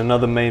TB. There's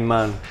another main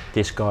man.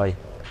 This guy.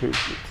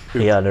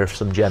 He unearthed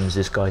some gems,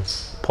 this guy.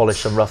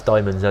 Polished some rough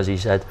diamonds, as he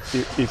said.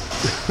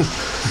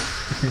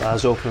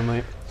 Eyes open,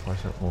 mate.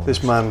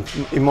 This man,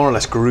 he more or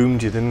less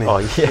groomed you, didn't he? Oh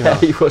yeah,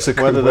 he was a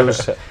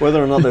groomer.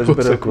 Whether or not there was a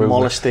bit of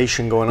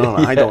molestation going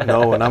on, I don't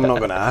know, and I'm not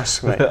going to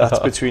ask, mate. That's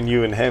between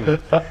you and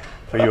him.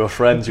 But you were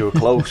friends, you were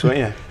close, weren't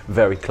you?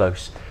 Very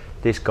close.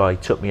 This guy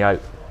took me out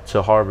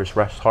to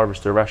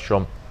Harvester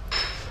restaurant.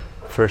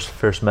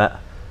 First met,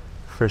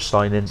 first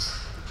signing.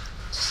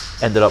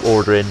 Ended up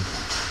ordering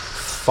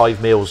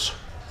 5 meals,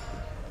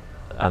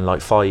 and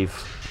like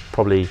 5,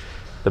 probably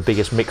the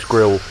biggest mixed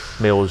grill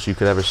meals you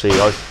could ever see.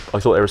 I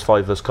thought there was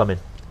 5 of us coming.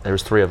 There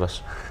was 3 of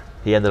us.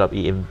 He ended up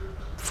eating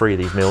 3 of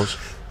these meals,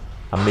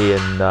 and me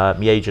and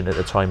my agent at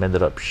the time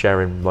ended up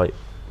sharing like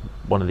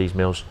one of these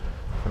meals.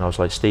 And I was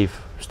like, Steve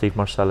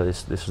Marcella,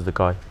 this is the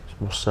guy.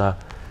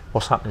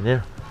 What's happening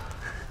here?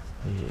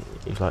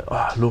 He's like,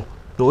 no,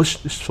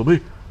 this is for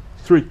me.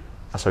 3.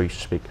 That's how he used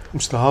to speak. I'm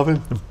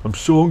starving. I'm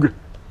so hungry.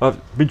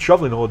 I've been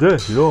travelling all day,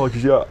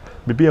 because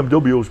my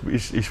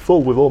BMW is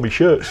full with all my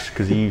shirts,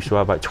 because he used to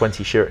have about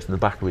 20 shirts in the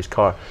back of his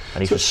car,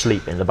 and he used to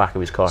sleep in the back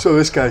of his car. So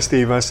this guy,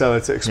 Steve Marcella,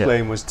 to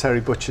explain, was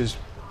Terry Butcher's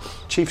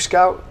chief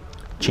scout.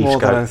 More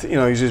than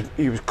anything,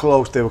 he was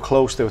close. They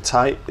were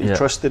tight. He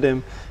trusted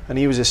him, and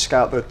he was a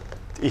scout. But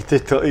he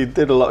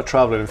did a lot of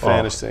travelling. In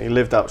fairness to him, he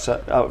lived out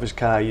of his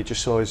car. You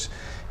just saw his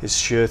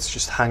shirts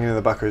just hanging in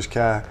the back of his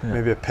car,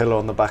 maybe a pillow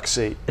on the back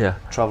seat. Yeah,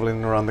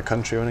 travelling around the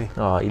country, wasn't he?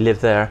 Oh, he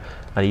lived there,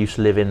 and he used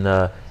to live in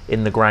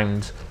the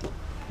ground,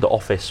 the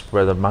office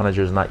where the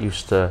managers and that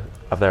used to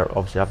have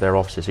their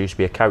offices. There used to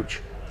be a couch,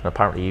 and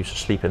apparently he used to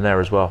sleep in there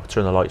as well.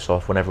 Turn the lights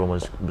off when everyone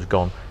was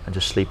gone, and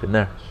just sleep in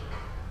there.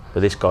 But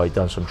this guy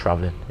done some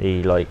travelling.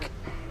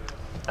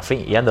 I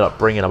think he ended up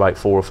bringing about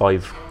 4 or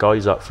 5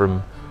 guys up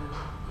from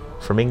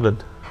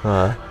England.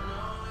 And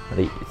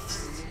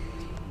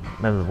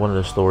remember one of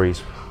the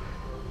stories.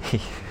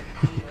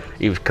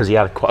 He was, because he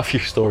had quite a few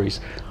stories.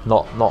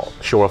 Not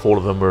sure if all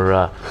of them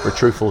were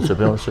truthful, to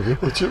be honest with you.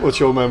 What's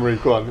your memory?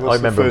 Go on.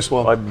 What's the first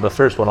one? The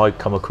first one I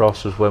come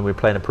across was when we were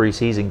playing a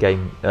pre-season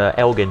game,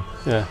 Elgin.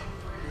 Yeah.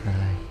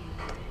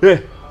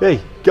 Hey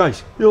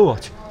guys, you know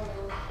what?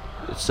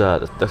 It's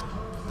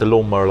the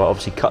lawnmower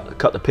obviously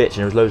cut the pitch, and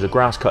there was loads of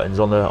grass cuttings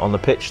on the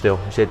pitch still.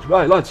 He said,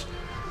 right lads,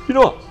 you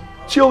know what?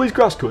 See all these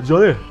grass cuttings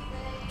on here? Do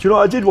you know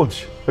what I did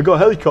once? I got a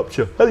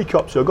helicopter. I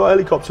got a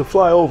helicopter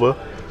fly over,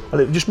 and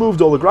it just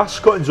moved all the grass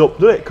cuttings up,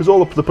 didn't it? Because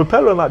all the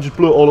propeller and that just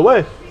blew it all away.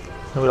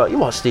 And we're like, you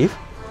what, Steve?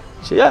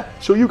 He said, yeah,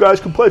 so you guys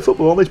can play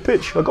football on this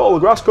pitch. I got all the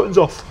grass cuttings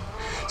off.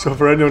 So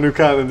for anyone who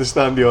can't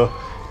understand your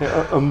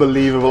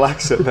unbelievable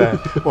accent there,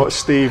 what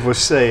Steve was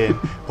saying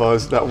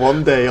was that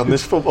one day on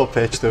this football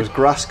pitch there was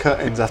grass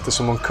cuttings after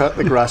someone cut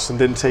the grass and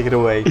didn't take it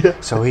away. Yeah.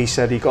 So he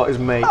said he got his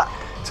mate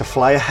to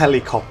fly a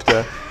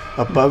helicopter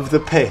above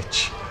the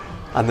pitch,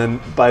 and then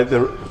by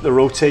the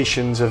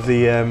rotations of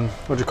the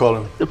what do you call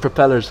them? The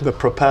propellers.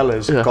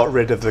 Yeah. Got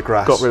rid of the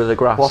grass.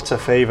 What a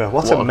favour.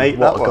 What a mate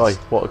that was.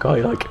 What a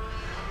guy, like.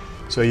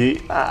 So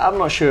I'm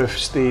not sure if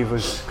Steve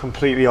was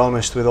completely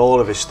honest with all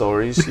of his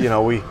stories. You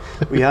know, we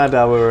had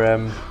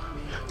our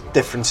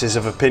differences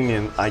of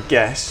opinion, I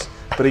guess.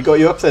 But he got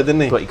you up there,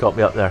 didn't he? But he got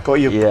me up there. Got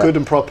you good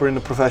and proper in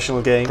the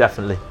professional game.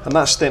 Definitely. And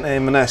that stint at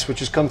Inverness, which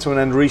has come to an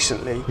end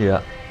recently,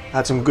 yeah,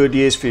 had some good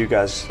years for you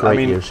guys.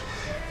 Great years.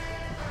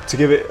 To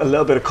give it a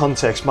little bit of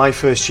context, my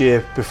first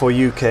year before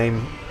you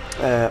came,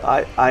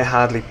 I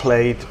hardly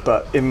played,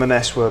 but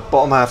Inverness were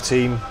bottom half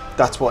team.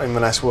 That's what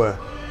Inverness were,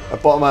 a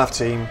bottom half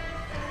team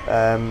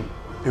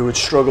who would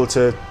struggle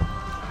to,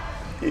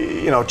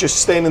 just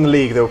staying in the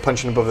league. They were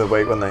punching above their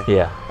weight, weren't they?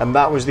 Yeah. And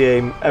that was the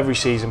aim every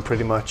season,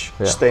 pretty much,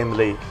 stay in the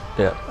league.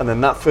 Yeah. And then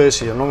that first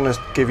season, I'm not going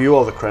to give you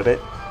all the credit,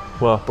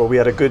 but we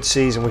had a good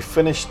season. I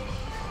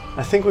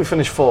think we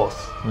finished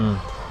 4th.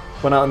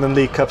 Went out in the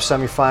League Cup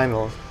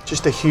semi-final.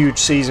 Just a huge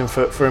season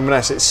for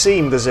Inverness. It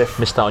seemed as if...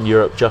 Missed out on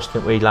Europe just,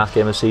 didn't we, last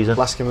game of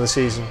the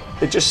season?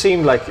 It just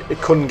seemed like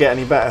it couldn't get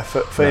any better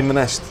for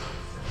Inverness.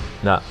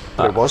 No.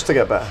 But it was to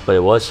get better. But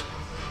it was.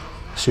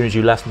 As soon as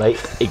you left, mate,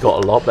 it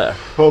got a lot better.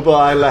 Well, but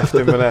I left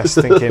Inverness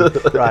thinking,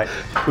 right,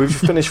 we've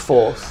finished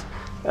 4th.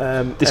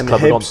 This and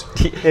club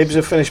Hibs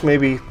have finished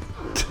maybe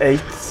 8th,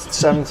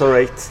 7th or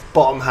 8th,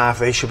 bottom half.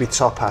 They should be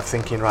top half.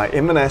 Thinking, right,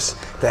 Inverness,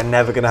 they're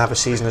never going to have a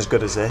season as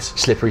good as this.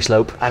 Slippery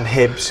slope. And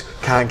Hibs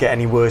can't get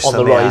any worse on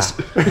than the rise.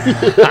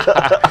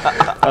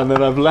 And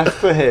then I've left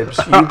for Hibs.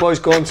 You boys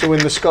gone to win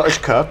the Scottish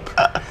Cup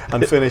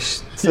and finish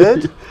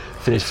 3rd.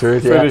 Finished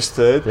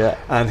third. Yeah.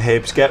 And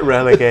Hibs get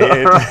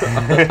relegated.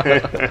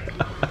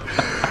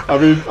 I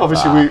mean,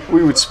 obviously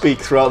we would speak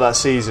throughout that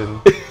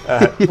season.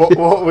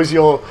 What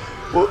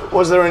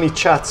was there any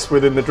chats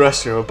within the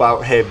dressing room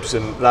about Hibs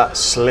and that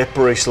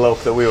slippery slope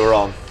that we were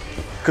on?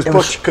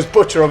 Because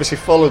Butcher obviously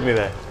followed me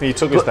there. He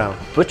took us down.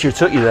 Butcher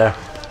took you there.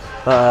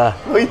 No,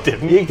 he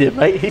didn't. He did,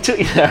 mate. He took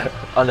you there.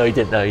 Oh no, he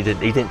didn't. No, he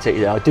didn't. He didn't take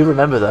you there. I do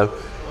remember though.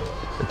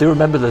 I do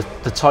remember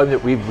the time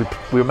that we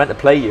were meant to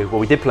play you. Well,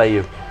 we did play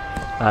you,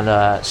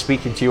 and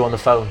speaking to you on the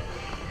phone,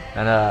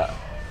 and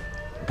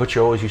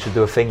Butcher always used to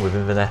do a thing with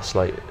Inverness,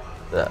 like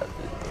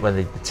when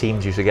the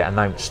teams used to get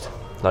announced,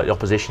 like the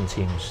opposition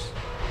teams.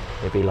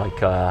 It'd be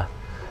like I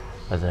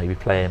don't know. He'd be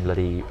playing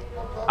bloody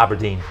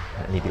Aberdeen,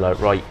 and he'd be like,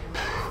 right,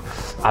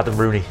 Adam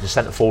Rooney, the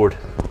centre forward,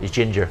 he's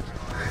ginger,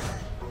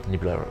 and he'd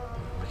be like,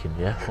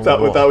 yeah.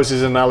 That was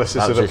his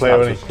analysis of the player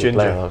when he's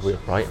ginger.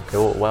 Right. Okay,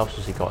 what else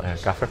has he got here,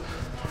 Gaffer?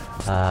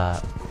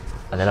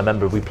 And then I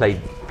remember we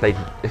played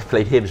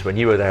Hibs when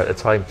you were there at the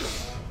time,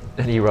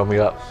 and he rang me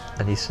up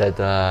and he said,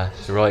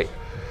 right.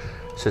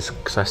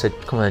 Because I said,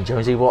 come on then,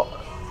 Jonesy, what?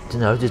 You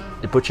know,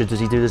 the Butcher, does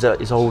he do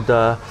his old,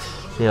 go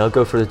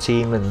for the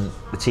team and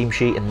the team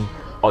sheet and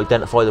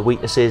identify the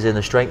weaknesses and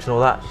the strengths and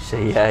all that? He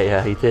said,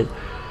 yeah, he did.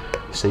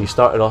 So he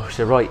started off. He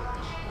said, right,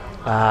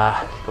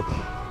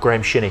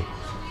 Graham Shinney,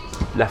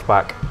 left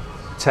back,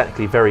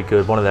 technically very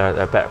good, one of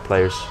their better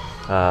players.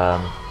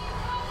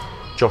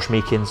 Josh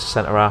Meekins,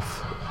 centre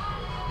half,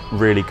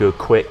 really good,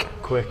 quick,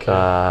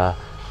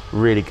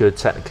 really good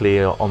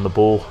technically on the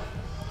ball.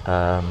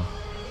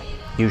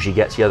 Usually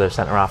gets the other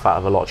centre half out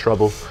of a lot of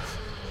trouble.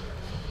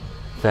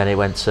 Then it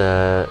went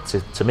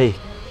to me,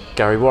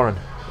 Gary Warren.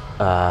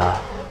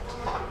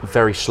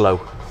 Very slow.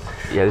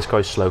 Yeah, this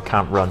guy's slow,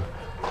 can't run.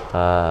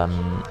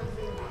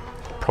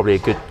 Probably a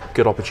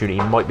good opportunity.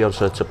 You might be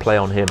able to play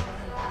on him.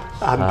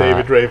 And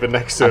David Raven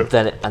next to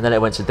him. And then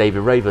it went to David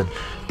Raven.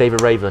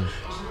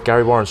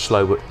 Gary Warren's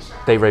slow, but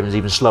Dave Raven's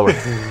even slower.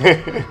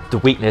 The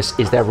weakness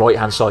is their right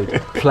hand side.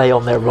 Play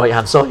on their right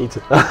hand side.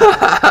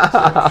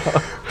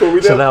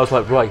 So now I was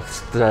like, right,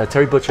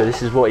 Terry Butcher,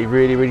 this is what he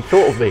really, really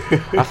thought of me.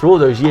 After all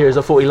those years,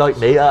 I thought he liked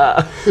me.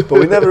 But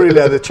we never really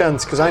had a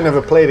chance because I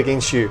never played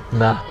against you.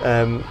 Nah.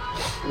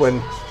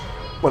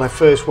 When I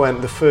first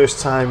went, the first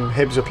time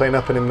Hibs were playing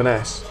up in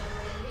Inverness,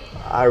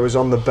 I was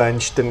on the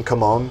bench, didn't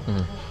come on.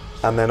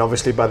 And then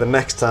obviously by the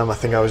next time I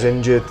think I was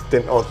injured,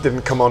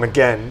 didn't come on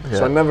again.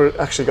 So I never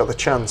actually got the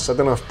chance. I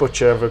don't know if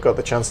Butcher ever got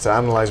the chance to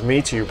analyse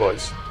me to you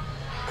boys,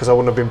 because I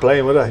wouldn't have been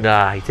playing, would I?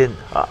 Nah, he didn't.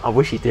 I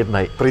wish he did,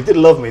 mate. But he did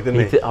love me,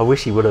 didn't he? I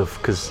wish he would have,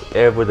 because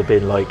it would have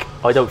been like,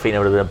 I don't think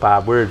there would have been a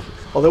bad word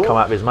come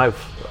out of his mouth.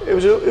 It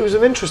was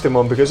an interesting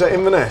one because at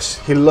Inverness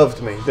he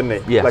loved me,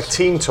 didn't he? Yes. Like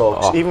team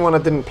talks, even when I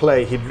didn't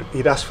play,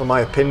 he'd ask for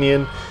my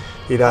opinion.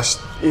 He'd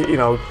ask,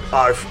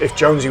 if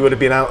Jonesy would have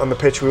been out on the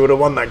pitch, we would have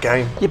won that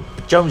game. Yeah,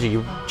 but Jonesy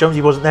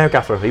wasn't there,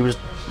 Gaffer.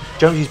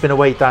 Jonesy's been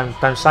away down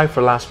south for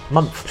the last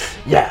month.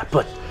 Yeah,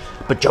 but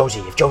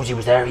Jonesy, if Jonesy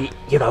was there, he'd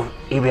be able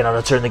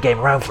to turn the game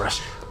around for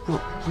us.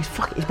 Well, he's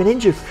been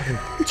injured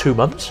for 2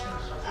 months.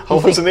 I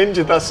wasn't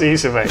injured that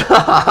season, mate.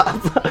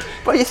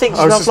 But you think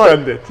I was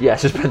suspended? Yeah,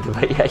 suspended,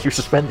 mate. Yeah, you were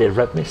suspended,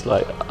 red mist.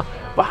 But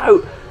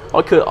how?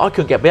 I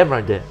couldn't get my head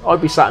around it.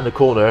 I'd be sat in the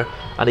corner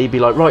and he'd be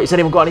like, right, has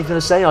anyone got anything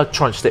to say? I'd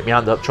try and stick my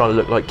hand up, trying to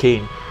look like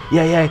Keane.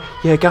 Yeah,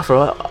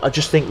 Gaffer, I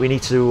just think we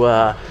need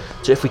to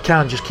if we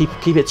can, just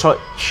keep it tight.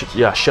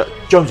 Shut.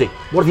 Jonesy,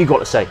 what have you got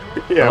to say?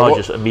 Yeah, and I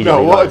just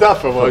immediately. No, what had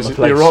happened was,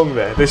 you're wrong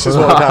there. This is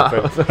what had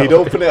happened. He'd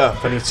open it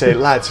up and he'd say,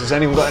 lads, has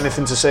anyone got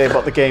anything to say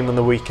about the game on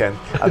the weekend?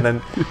 And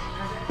then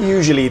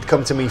usually he'd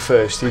come to me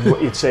first.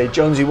 He'd say,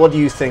 Jonesy, what do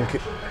you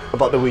think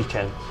about the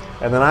weekend?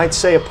 And then I'd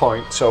say a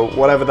point, so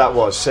whatever that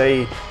was,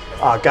 say,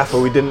 Gaffer,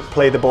 we didn't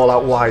play the ball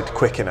out wide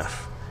quick enough.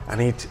 And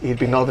he'd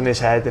be nodding his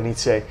head and he'd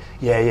say,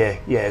 yeah,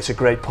 it's a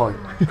great point.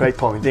 We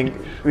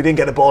didn't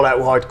get the ball out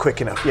wide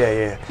quick enough,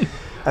 yeah.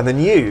 And then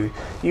you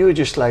were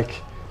just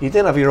like, you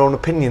didn't have your own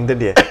opinion,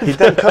 did you? He'd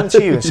then come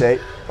to you and say,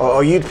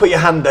 or you'd put your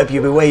hand up,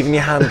 you'd be waving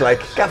your hand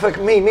like, Gaffer,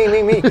 me.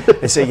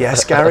 And say,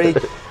 yes, Gary,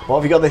 what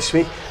have you got this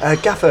week?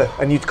 Gaffer,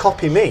 and you'd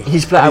copy me.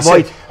 He's played out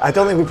wide. I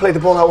don't think we played the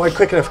ball out wide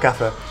quick enough,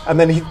 Gaffer. And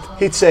then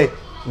he'd say,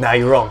 nah,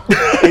 you're wrong.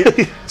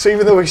 So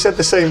even though we said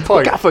the same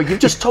point. Well, Gaffer, you've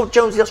just told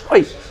Jonesy that's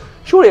right.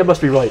 Surely it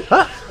must be right,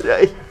 huh?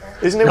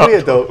 Isn't it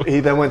weird though?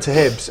 He then went to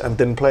Hibs and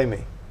didn't play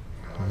me.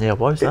 Yeah,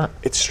 why is that?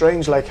 It's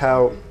strange, like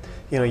how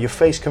your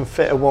face can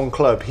fit at one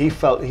club. He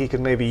felt he could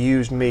maybe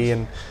use me,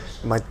 and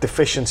my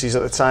deficiencies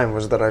at the time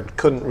was that I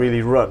couldn't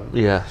really run.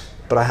 Yeah.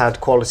 But I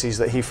had qualities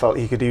that he felt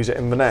he could use at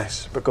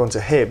Inverness. But going to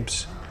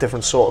Hibs,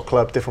 different sort of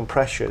club, different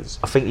pressures.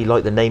 I think he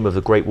liked the name of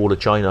the Great Wall of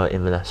China at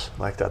Inverness.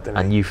 Like that, didn't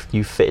he? And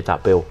you fitted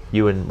that bill.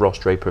 You and Ross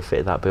Draper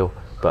fitted that bill.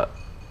 But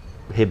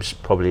Hibs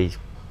probably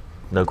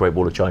no Great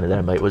Wall of China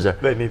there, mate, was there?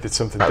 They needed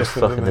something that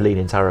different. That was fucking the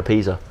Leaning Tower of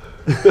Pisa.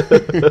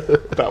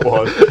 that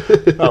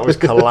was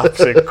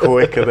collapsing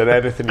quicker than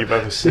anything you've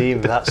ever seen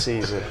that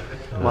season.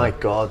 My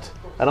God.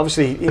 And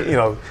obviously,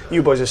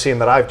 you boys are seeing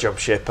that I've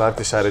jumped ship. I've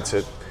decided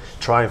to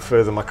try and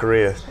further my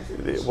career.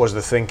 It was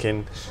the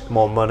thinking,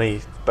 more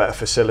money, better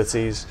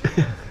facilities.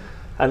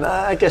 And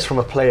I guess from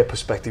a player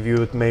perspective, you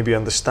would maybe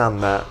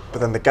understand that. But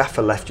then the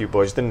Gaffer left you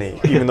boys, didn't he?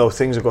 Even though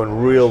things are going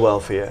real well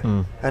for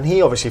you. And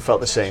he obviously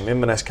felt the same.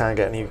 Inverness can't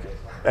get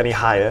any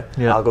higher.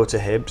 Yeah. I'll go to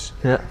Hibs.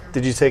 Yeah.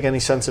 Did you take any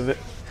sense of it?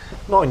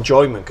 Not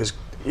enjoyment, because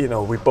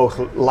we both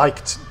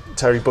liked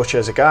Terry Butcher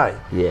as a guy.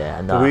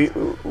 Yeah,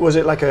 no. Was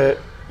it like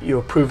you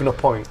were proving a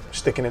point,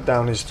 sticking it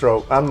down his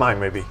throat, and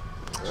mine maybe?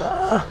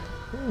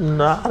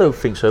 No, I don't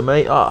think so,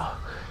 mate. I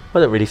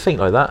don't really think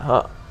like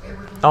that.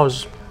 I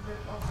was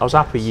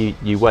happy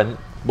you went.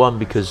 One,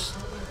 because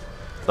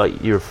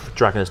you were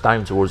dragging us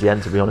down towards the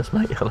end, to be honest,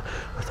 mate.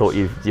 I thought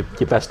your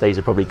best days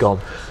are probably gone,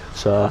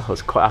 so I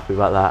was quite happy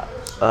about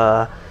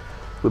that.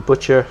 With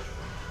Butcher,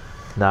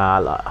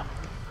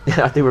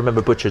 I do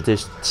remember Butcher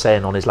just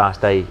saying on his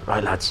last day,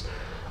 right lads,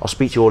 I'll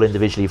speak to you all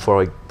individually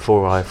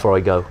before I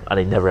go, and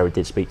he never ever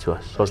did speak to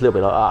us. So I was a little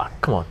bit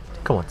like, come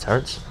on,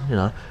 Terence,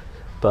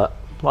 But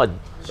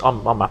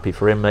I'm happy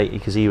for him, mate,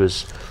 because he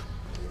was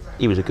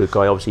a good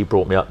guy. Obviously, he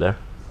brought me up there.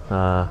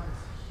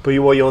 But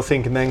what you're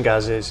thinking then,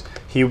 Gaz, is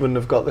he wouldn't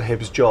have got the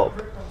Hibs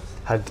job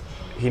had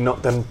he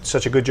not done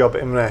such a good job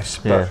at Inverness.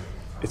 But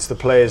it's the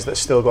players that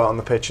still go out on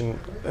the pitch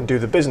and do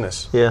the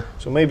business. Yeah.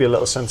 So maybe a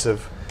little sense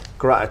of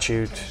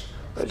gratitude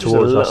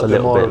towards us a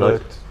little bit,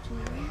 like.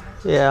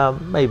 Yeah,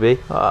 maybe.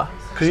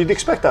 Because you'd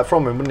expect that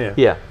from him, wouldn't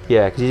you?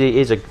 Yeah.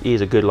 Because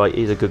he's a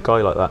good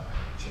guy like that.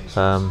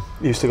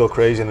 He used to go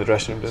crazy in the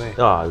dressing room, didn't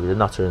he? Oh, he was a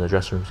nutter in the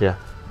dressing rooms. Yeah.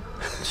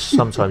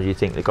 Sometimes you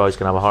think the guy's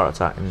gonna have a heart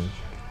attack and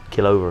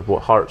kill over.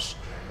 What hearts?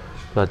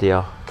 Bloody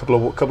hell.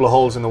 Couple of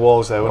holes in the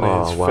walls there,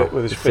 wasn't he?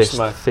 With his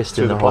fist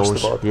in the holes.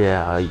 Plasterboard.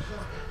 Yeah,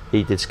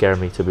 he did scare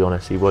me, to be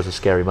honest. He was a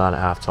scary man at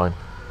half time.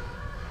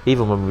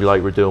 Even when we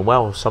were doing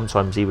well,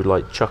 sometimes he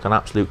would chuck an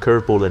absolute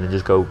curveball in and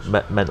just go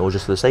mental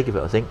just for the sake of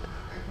it, I think.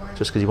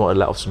 just because he wanted to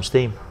let off some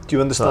steam. Do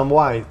you understand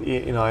why?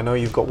 You know, I know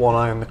you've got one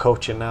eye on the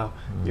coaching now.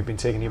 You've been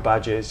taking your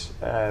badges,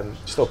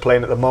 still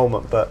playing at the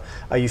moment, but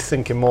are you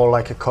thinking more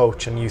like a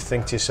coach and you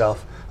think to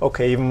yourself,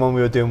 okay, even when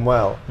we were doing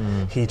well,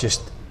 he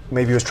just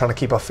maybe was trying to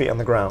keep our feet on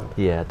the ground?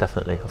 Yeah,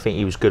 definitely. I think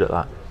he was good at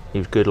that. He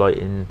was good like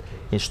in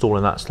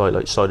installing that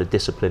side of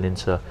discipline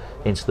into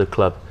the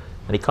club,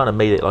 and he kind of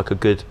made it like a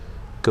good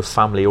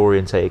family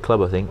orientated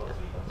club. I think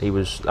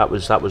that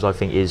was I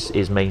think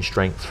his main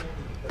strength,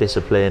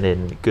 discipline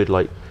and good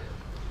like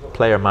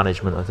player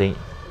management. I think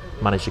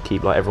managed to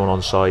keep like everyone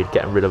on side,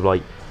 getting rid of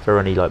like if there were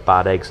any like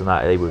bad eggs and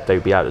that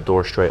they'd be out the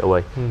door straight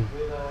away.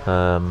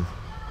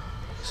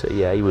 So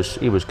yeah, he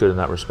was good in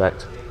that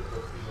respect.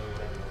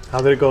 How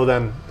did it go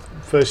then?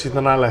 First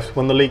season I left,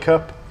 won the League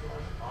Cup.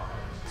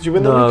 Did you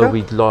win the League Cup? No,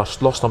 we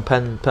lost on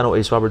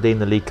penalties to Aberdeen,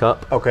 the League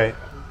Cup. Okay.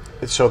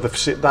 So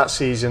that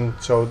season,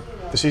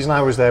 the season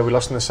I was there, we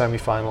lost in the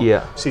semi-final.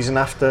 Yeah. Season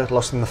after,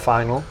 lost in the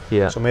final.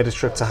 Yeah. So made a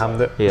trip to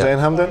Hampden. Yeah. Was it in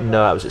Hampden?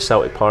 No, that was at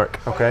Celtic Park.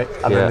 Okay.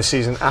 And then the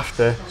season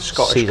after,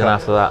 Scottish Cup.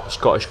 After that,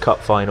 Scottish Cup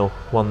final,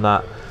 won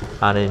that,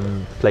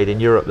 and played in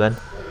Europe then.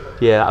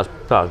 Yeah,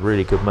 that was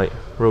really good, mate.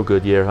 Real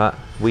good year. That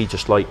we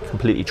just like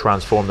completely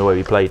transformed the way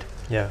we played.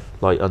 Yeah.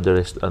 Like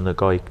under the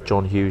guy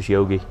John Hughes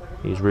Yogi,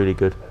 he's really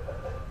good.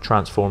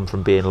 Transformed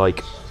from being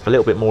like a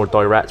little bit more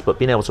direct, but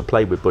being able to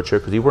play with Butcher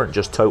because we weren't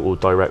just total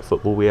direct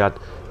football. We had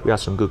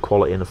some good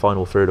quality in the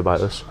final third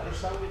about us.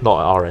 Not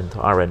at our end.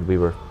 Our end we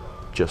were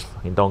just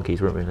fucking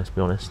donkeys, weren't we? Let's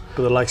be honest.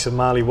 But the likes of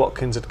Marley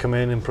Watkins had come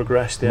in and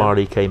progressed. Yeah.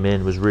 Marley came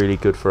in, was really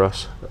good for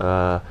us.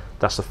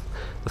 That's the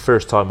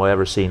first time I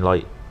ever seen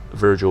like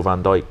Virgil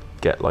van Dijk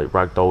get like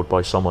ragdolled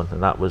by someone,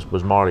 and that was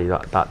Marley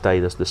that day.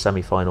 That's the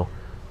semi-final.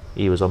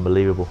 He was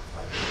unbelievable.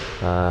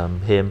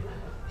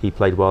 He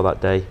played well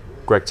that day.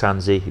 Greg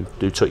Tansey,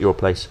 who took your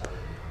place,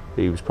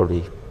 he was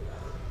probably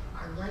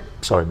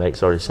sorry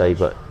to say,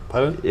 but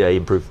pardon? Yeah, he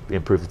improved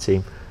the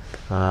team.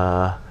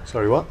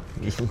 Sorry, what?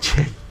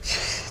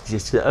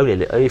 Just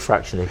only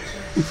fractionally.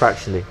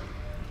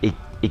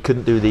 He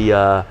couldn't do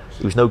the.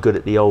 He was no good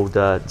at the old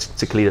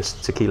tequila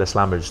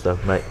slammers though,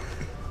 mate.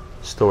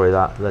 Story of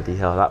that, bloody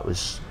hell, that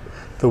was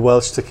the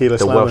Welsh tequila slammers.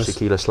 The Welsh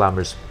tequila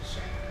slammers.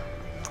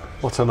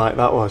 What a night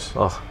that was.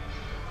 Oh,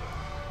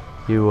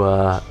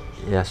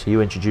 so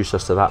you introduced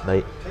us to that,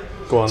 mate.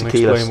 Go on,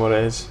 explain what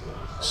it is.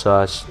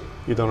 So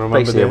you don't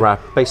remember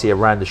basically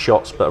around the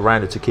shots, but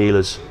around the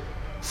tequilas,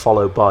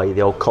 followed by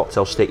the old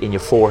cocktail stick in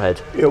your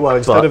forehead. Yeah, well,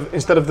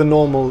 instead of the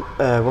normal,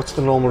 what's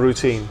the normal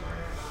routine?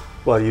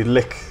 Well, you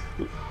lick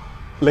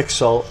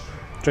salt,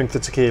 drink the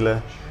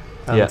tequila,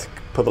 and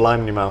put the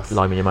lime in your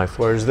mouth.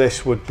 Whereas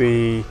this would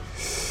be,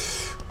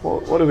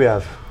 what do we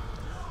have?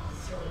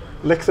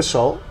 Lick the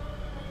salt.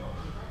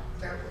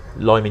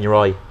 Lime in your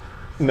eye.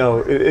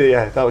 No,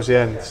 that was the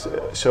end.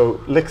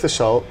 So lick the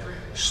salt,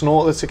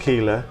 snort the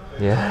tequila,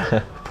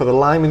 put the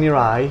lime in your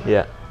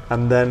eye,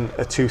 and then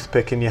a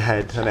toothpick in your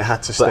head, and it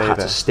had to stay there. But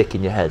it had to stick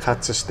in your head.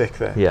 Had to stick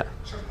there. Yeah. Do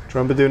you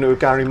remember doing it with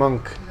Gary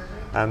Monk?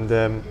 And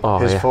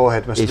his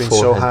forehead must have been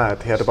so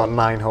hard. He had about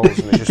 9 holes,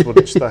 and it just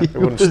wouldn't stick. It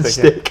wouldn't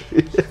stick.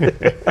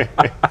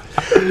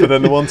 But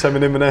then the one time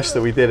in Inverness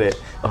that we did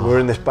it, we were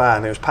in this bar,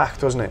 and it was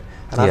packed, wasn't it?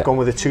 And I've gone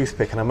with a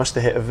toothpick, and I must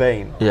have hit a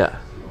vein. Yeah.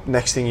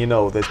 Next thing you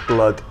know, there's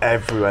blood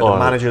everywhere. The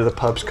manager of the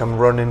pub's come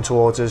running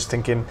towards us,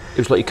 thinking it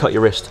was like you cut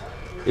your wrist.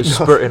 It was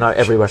spurting out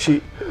everywhere.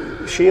 She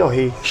or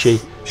he?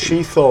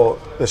 She thought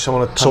that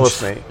someone had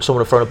punched me.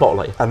 Someone had thrown a bottle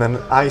at you. And then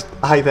I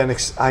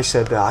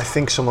said, I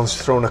think someone's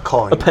thrown a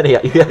coin. A penny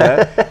at you.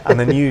 Yeah. And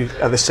then you,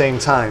 at the same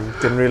time,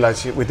 didn't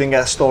realise we didn't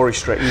get a story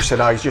straight. You said,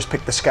 he's just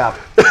picked the scab.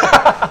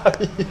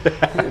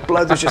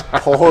 Blood was just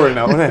pouring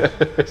out, wasn't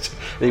it?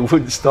 They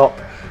wouldn't stop.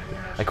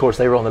 Of course,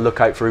 they were on the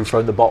lookout for who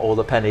thrown the bottle,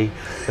 the penny,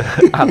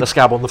 and the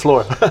scab on the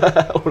floor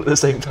all at the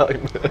same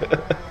time.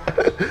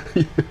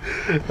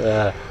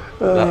 That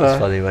was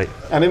funny, mate.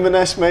 And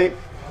Inverness, mate,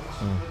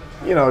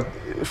 you know,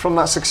 from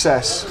that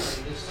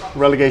success,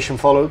 relegation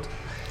followed.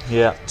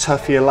 Yeah.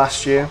 Tough year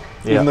last year,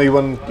 even though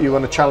you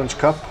won a Challenge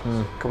Cup.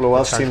 A couple of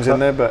Welsh teams in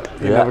there, but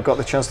you never got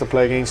the chance to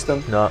play against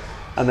them. No.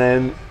 And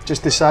then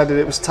just decided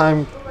it was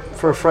time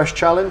for a fresh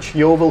challenge.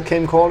 Yeovil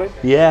came calling.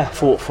 Yeah,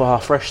 thought for a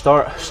fresh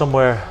start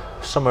somewhere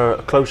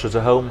closer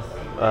to home.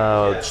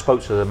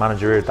 Spoke to the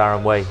manager here,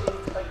 Darren Way,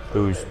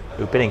 who's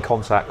been in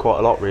contact quite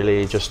a lot,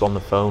 really, just on the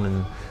phone,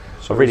 and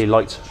so I really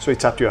liked. So he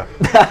tapped you up.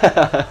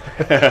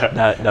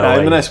 No.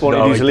 Inverness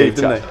wanted you to leave,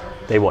 didn't they?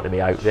 They wanted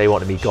me out. They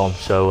wanted me gone.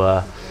 So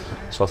I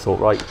thought,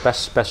 right,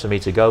 best for me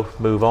to go,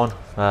 move on.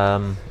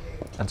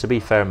 And to be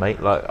fair,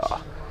 mate, like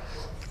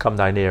come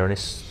down here and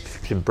it's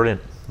been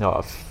brilliant. You know,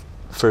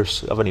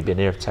 I've only been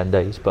here 10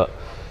 days, but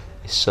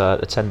it's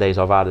the 10 days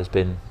I've had has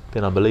been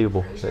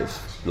unbelievable.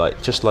 It's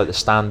like just like the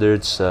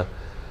standards,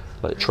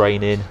 like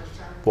training.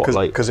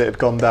 Because it had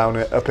gone down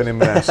up in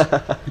Inverness.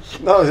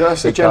 No,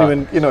 that's a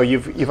genuine. You know,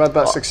 you've had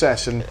that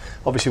success, and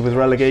obviously with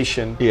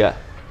relegation. Yeah.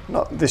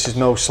 This is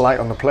no slight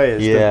on the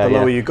players. The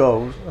lower you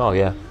go. Oh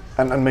yeah.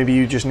 And maybe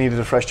you just needed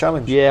a fresh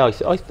challenge. Yeah,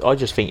 I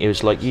just think it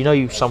was like, you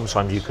know,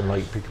 sometimes you can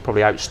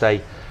probably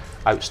outstay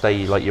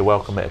like your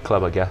welcome at a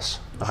club, I guess.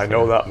 I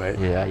know that, mate.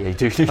 Yeah, you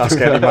do. Ask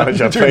any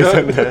manager I've played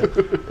under.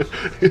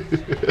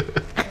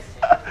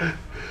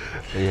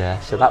 Yeah,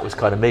 so that was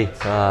kind of me.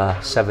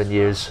 7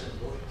 years,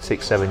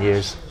 6-7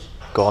 years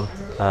gone.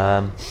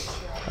 And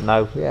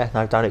now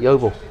down at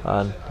Yeovil.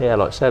 And yeah,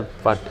 like I said,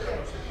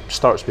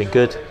 start's been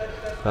good.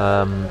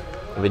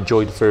 I've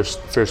enjoyed the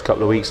first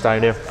couple of weeks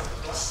down here.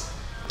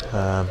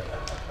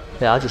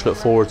 I just look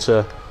forward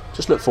to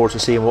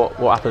seeing what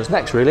happens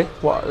next. Really,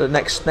 what the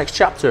next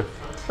chapter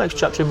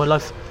in my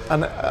life.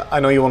 And I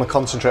know you want to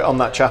concentrate on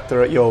that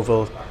chapter at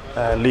Yeovil,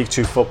 League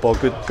Two football,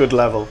 good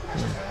level.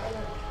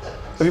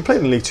 Have you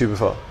played in League Two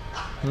before?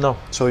 No.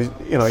 So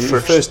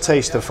your first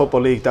taste of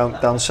football league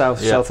down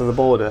south of the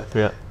border.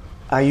 Yeah.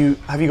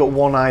 Have you got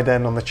one eye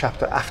then on the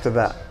chapter after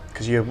that?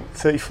 Because you're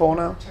 34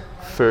 now.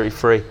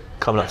 33,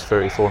 coming up to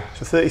 34.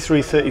 So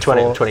 33,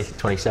 34.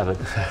 27.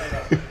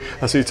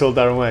 That's what you told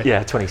Darren Way.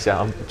 Yeah,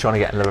 27. I'm trying to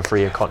get another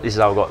 3 year This is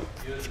how I got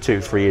 2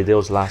 3-year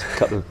deals the last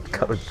couple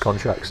of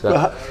contracts. So.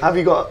 But have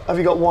you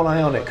got one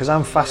eye on it? Because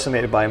I'm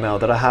fascinated by it now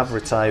that I have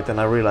retired,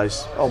 and I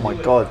realise, oh my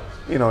God,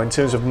 in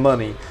terms of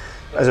money,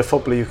 as a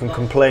footballer you can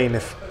complain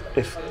if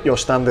your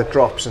standard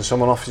drops and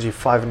someone offers you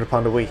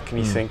 £500 a week, and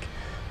you think,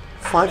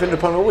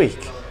 £500 a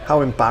week?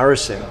 How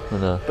embarrassing. I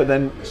know. But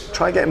then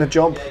try getting a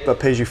job that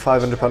pays you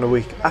 £500 a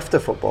week after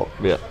football.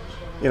 Yeah.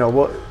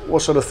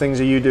 What sort of things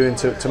are you doing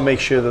to make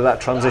sure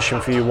that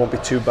transition for you won't be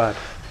too bad?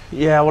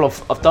 Yeah, well,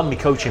 I've done my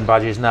coaching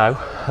badges now,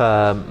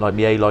 like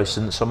my A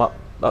licence. I'm up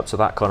to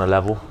that kind of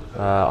level.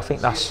 I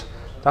think that's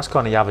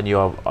kind of the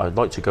avenue I'd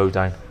like to go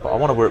down. But I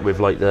want to work with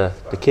like the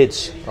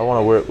kids. I want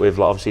to work with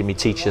obviously me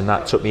teaching.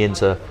 That took me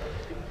into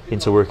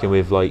working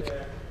with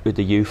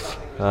the youth.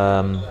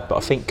 But I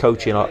think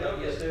coaching,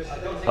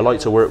 I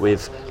like to work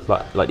with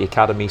like the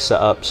academy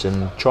setups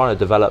and trying to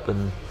develop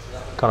and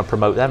kind of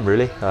promote them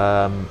really.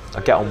 I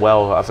get on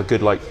well. I have a good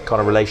kind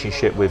of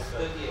relationship with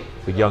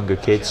younger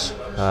kids.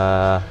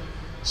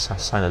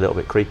 Sound a little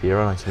bit creepy,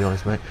 aren't I, to be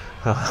honest, mate?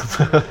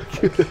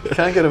 You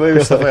can't get away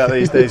with stuff like that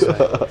these days, mate.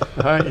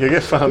 Alright, you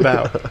get found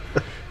out.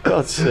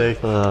 God's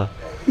sake. But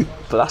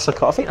I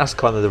think that's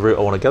kind of the route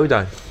I want to go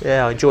down.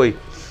 Yeah, I enjoy.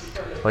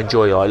 I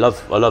love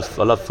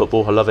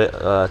football. I love it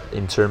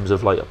in terms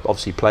of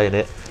obviously playing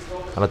it.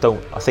 And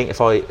I think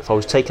if I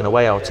was taken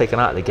away or taken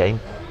out of the game,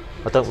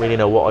 I don't really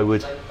know how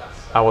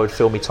I would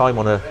fill my time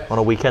on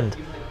a weekend.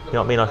 You know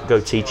what I mean? I could go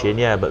teaching,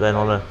 but then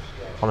on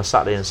a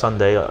Saturday and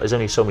Sunday, there's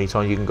only so many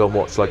times you can go and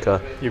watch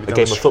a game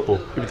of football.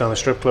 You'd be down the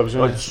strip clubs,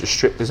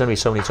 wouldn't you? There's only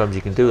so many times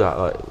you can do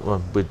that,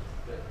 with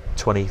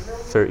 20,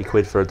 30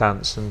 quid for a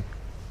dance and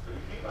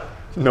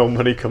no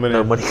money coming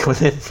in.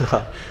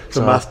 The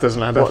math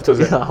doesn't add up, does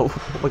it? What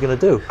am I going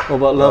to do? What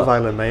about Love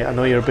Island, mate? I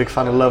know you're a big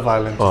fan of Love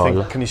Island.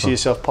 Can you see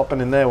yourself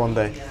popping in there one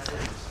day?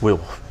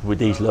 With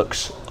these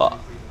looks,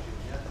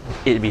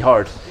 it'd be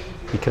hard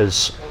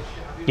because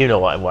even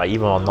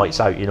on nights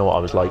out, you know what I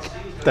was like.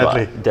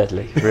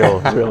 Deadly, real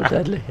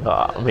deadly.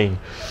 I mean,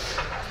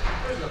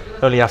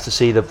 only have to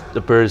see the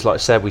birds. Like I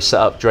said, we set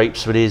up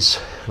drapes with his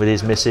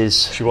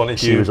missus. She wanted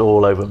She was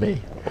all over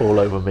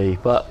me.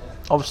 But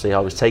obviously, I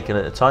was taken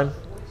at the time.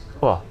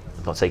 Well,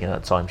 not taken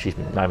at the time. She's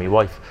now my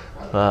wife.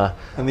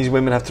 And these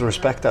women have to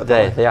respect that.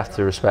 They have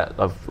to respect.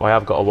 I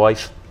have got a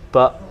wife,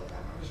 but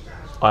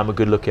I'm a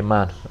good-looking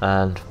man,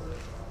 and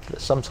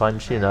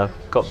sometimes going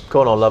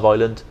on Love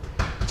Island.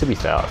 To be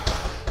fair,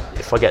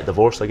 if I get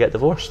divorced, I get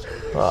divorced.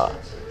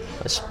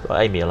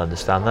 Amy will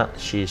understand that.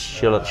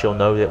 She'll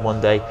know that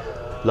one day,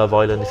 Love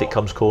Island, if it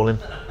comes calling,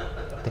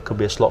 there could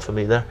be a slot for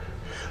me there.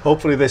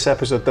 Hopefully this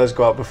episode does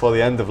go out before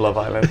the end of Love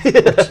Island,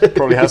 which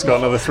probably has got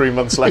another 3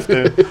 months left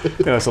in.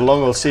 It's a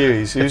long old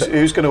series.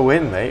 Who's going to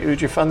win, mate? Who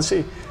do you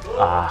fancy?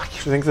 Do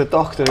you think the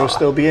Doctor will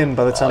still be in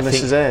by the time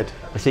this is aired?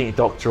 I think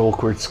Dr.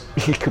 Awkward,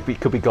 he could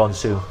be gone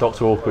soon.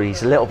 Dr. Awkward,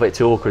 he's a little bit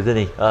too awkward, isn't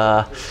he?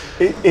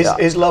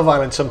 Is Love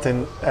Island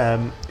something?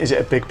 Is it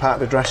a big part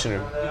of the dressing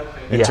room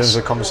in terms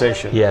of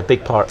conversation? Yeah,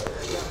 big part.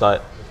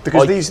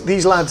 Because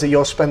these lads that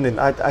you're spending,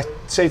 I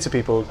say to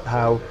people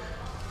how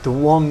the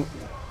one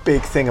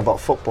big thing about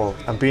football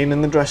and being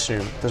in the dressing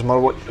room, doesn't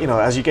matter what,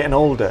 as you're getting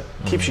older,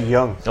 keeps you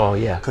young. Oh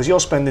yeah. Because you're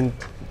spending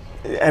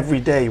every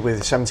day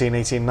with 17,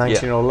 18,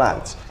 19-year-old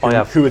lads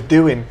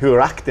who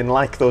are acting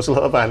like those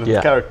Love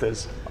Island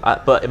characters.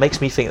 But it makes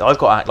me think that I've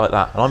got to act like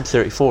that, and I'm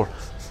 34,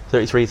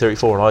 33,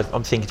 34, and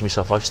I'm thinking to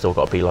myself, I've still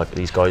got to be like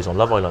these guys on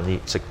Love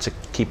Island to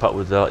keep up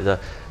with the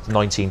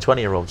 19,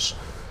 20-year-olds.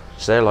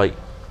 So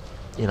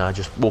they're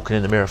just walking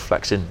in the mirror,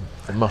 flexing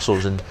their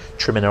muscles and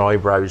trimming their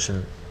eyebrows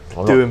and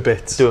doing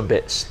bits. And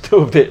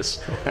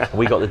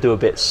we got the Do a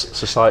Bits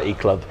Society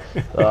Club.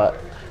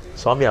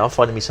 So I'm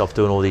finding myself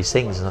doing all these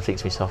things, and I think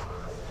to myself,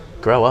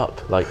 grow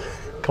up.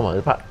 Come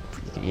on,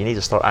 you need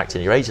to start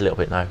acting your age a little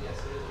bit now.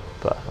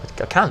 But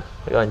I can't.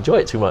 I enjoy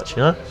it too much,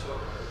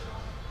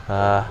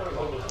 But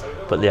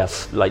yeah,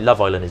 Love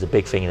Island is a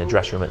big thing in the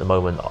dressing room at the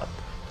moment.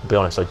 To be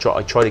honest, I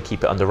try to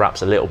keep it under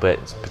wraps a little bit,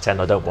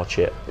 pretend I don't watch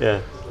it.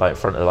 Yeah. In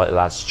front of the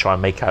lads, try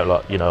and make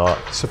out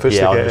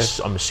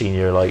sophisticated. I'm a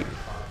senior,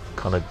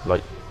 kind of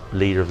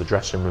leader of the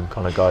dressing room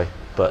kind of guy.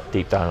 but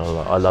deep down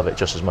I love it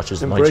just as much as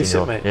the Embrace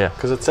 19-year-old. it, mate. Yeah,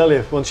 Because I tell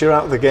you, once you're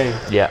out of the game,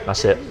 yeah,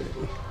 that's it.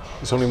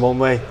 there's only one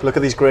way. Look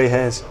at these grey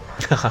hairs.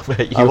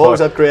 Mate, I've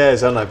always had grey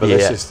hairs, haven't I? But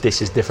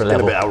this is different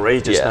level. A bit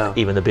outrageous now.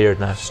 Even the beard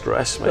now.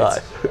 Stress,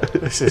 mate.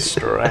 This is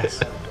stress.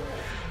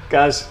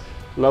 Guys,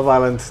 Love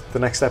Island, the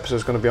next episode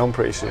is going to be on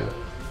pretty soon.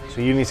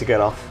 So you need to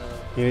get off.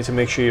 You need to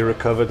make sure you're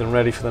recovered and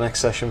ready for the next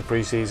session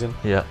pre-season.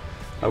 Yeah.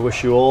 I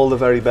wish you all the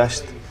very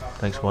best.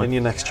 Thanks, mate. In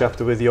your next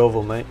chapter with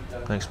Yeovil, mate.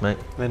 Thanks, mate.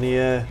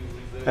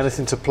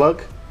 Anything to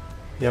plug?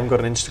 You haven't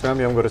got an Instagram,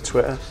 you haven't got a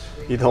Twitter.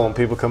 You don't want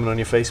people coming on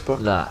your Facebook?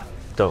 Nah,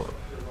 don't.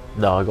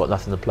 No, I got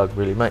nothing to plug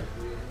really, mate.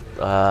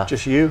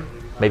 Just you?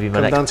 Maybe my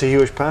Come next. down to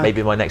Hewish Park.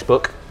 Maybe my next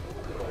book.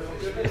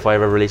 If I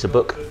ever release a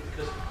book.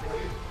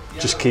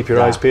 Just keep your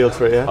eyes peeled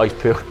for it, yeah? Eyes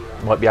peeled.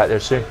 Might be out there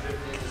soon.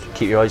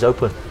 Keep your eyes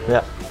open.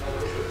 Yeah.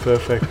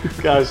 Perfect.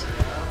 Guys,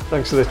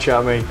 thanks for the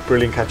chat, mate.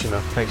 Brilliant catching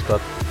up. Thanks,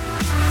 bud.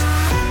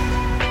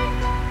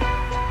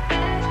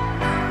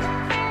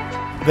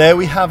 There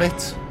we have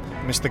it.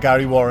 Mr.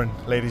 Gary Warren,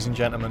 ladies and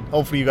gentlemen.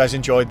 Hopefully you guys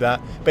enjoyed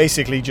that.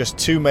 Basically just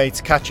two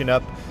mates catching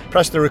up,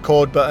 pressed the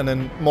record button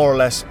and more or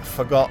less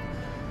forgot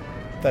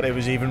that it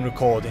was even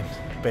recording,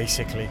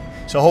 basically.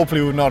 So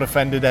hopefully we've not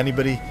offended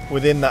anybody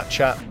within that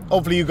chat.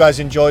 Hopefully you guys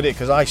enjoyed it,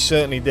 because I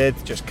certainly did,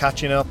 just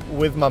catching up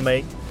with my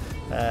mate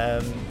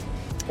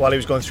while he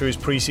was going through his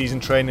pre-season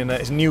training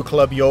at his new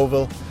club,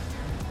 Yeovil,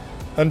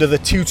 under the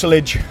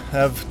tutelage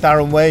of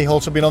Darren Way,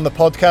 also been on the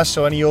podcast,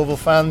 so any Yeovil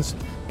fans,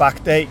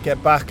 backdate,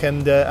 get back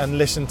and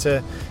listen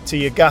to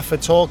your gaffer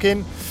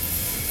talking.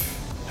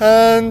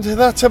 And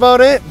that's about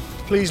it.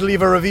 Please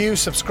leave a review,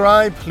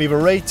 subscribe, leave a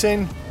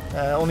rating,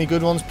 only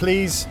good ones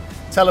please.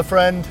 Tell a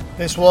friend.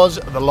 This was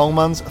the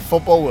Longman's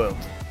Football World.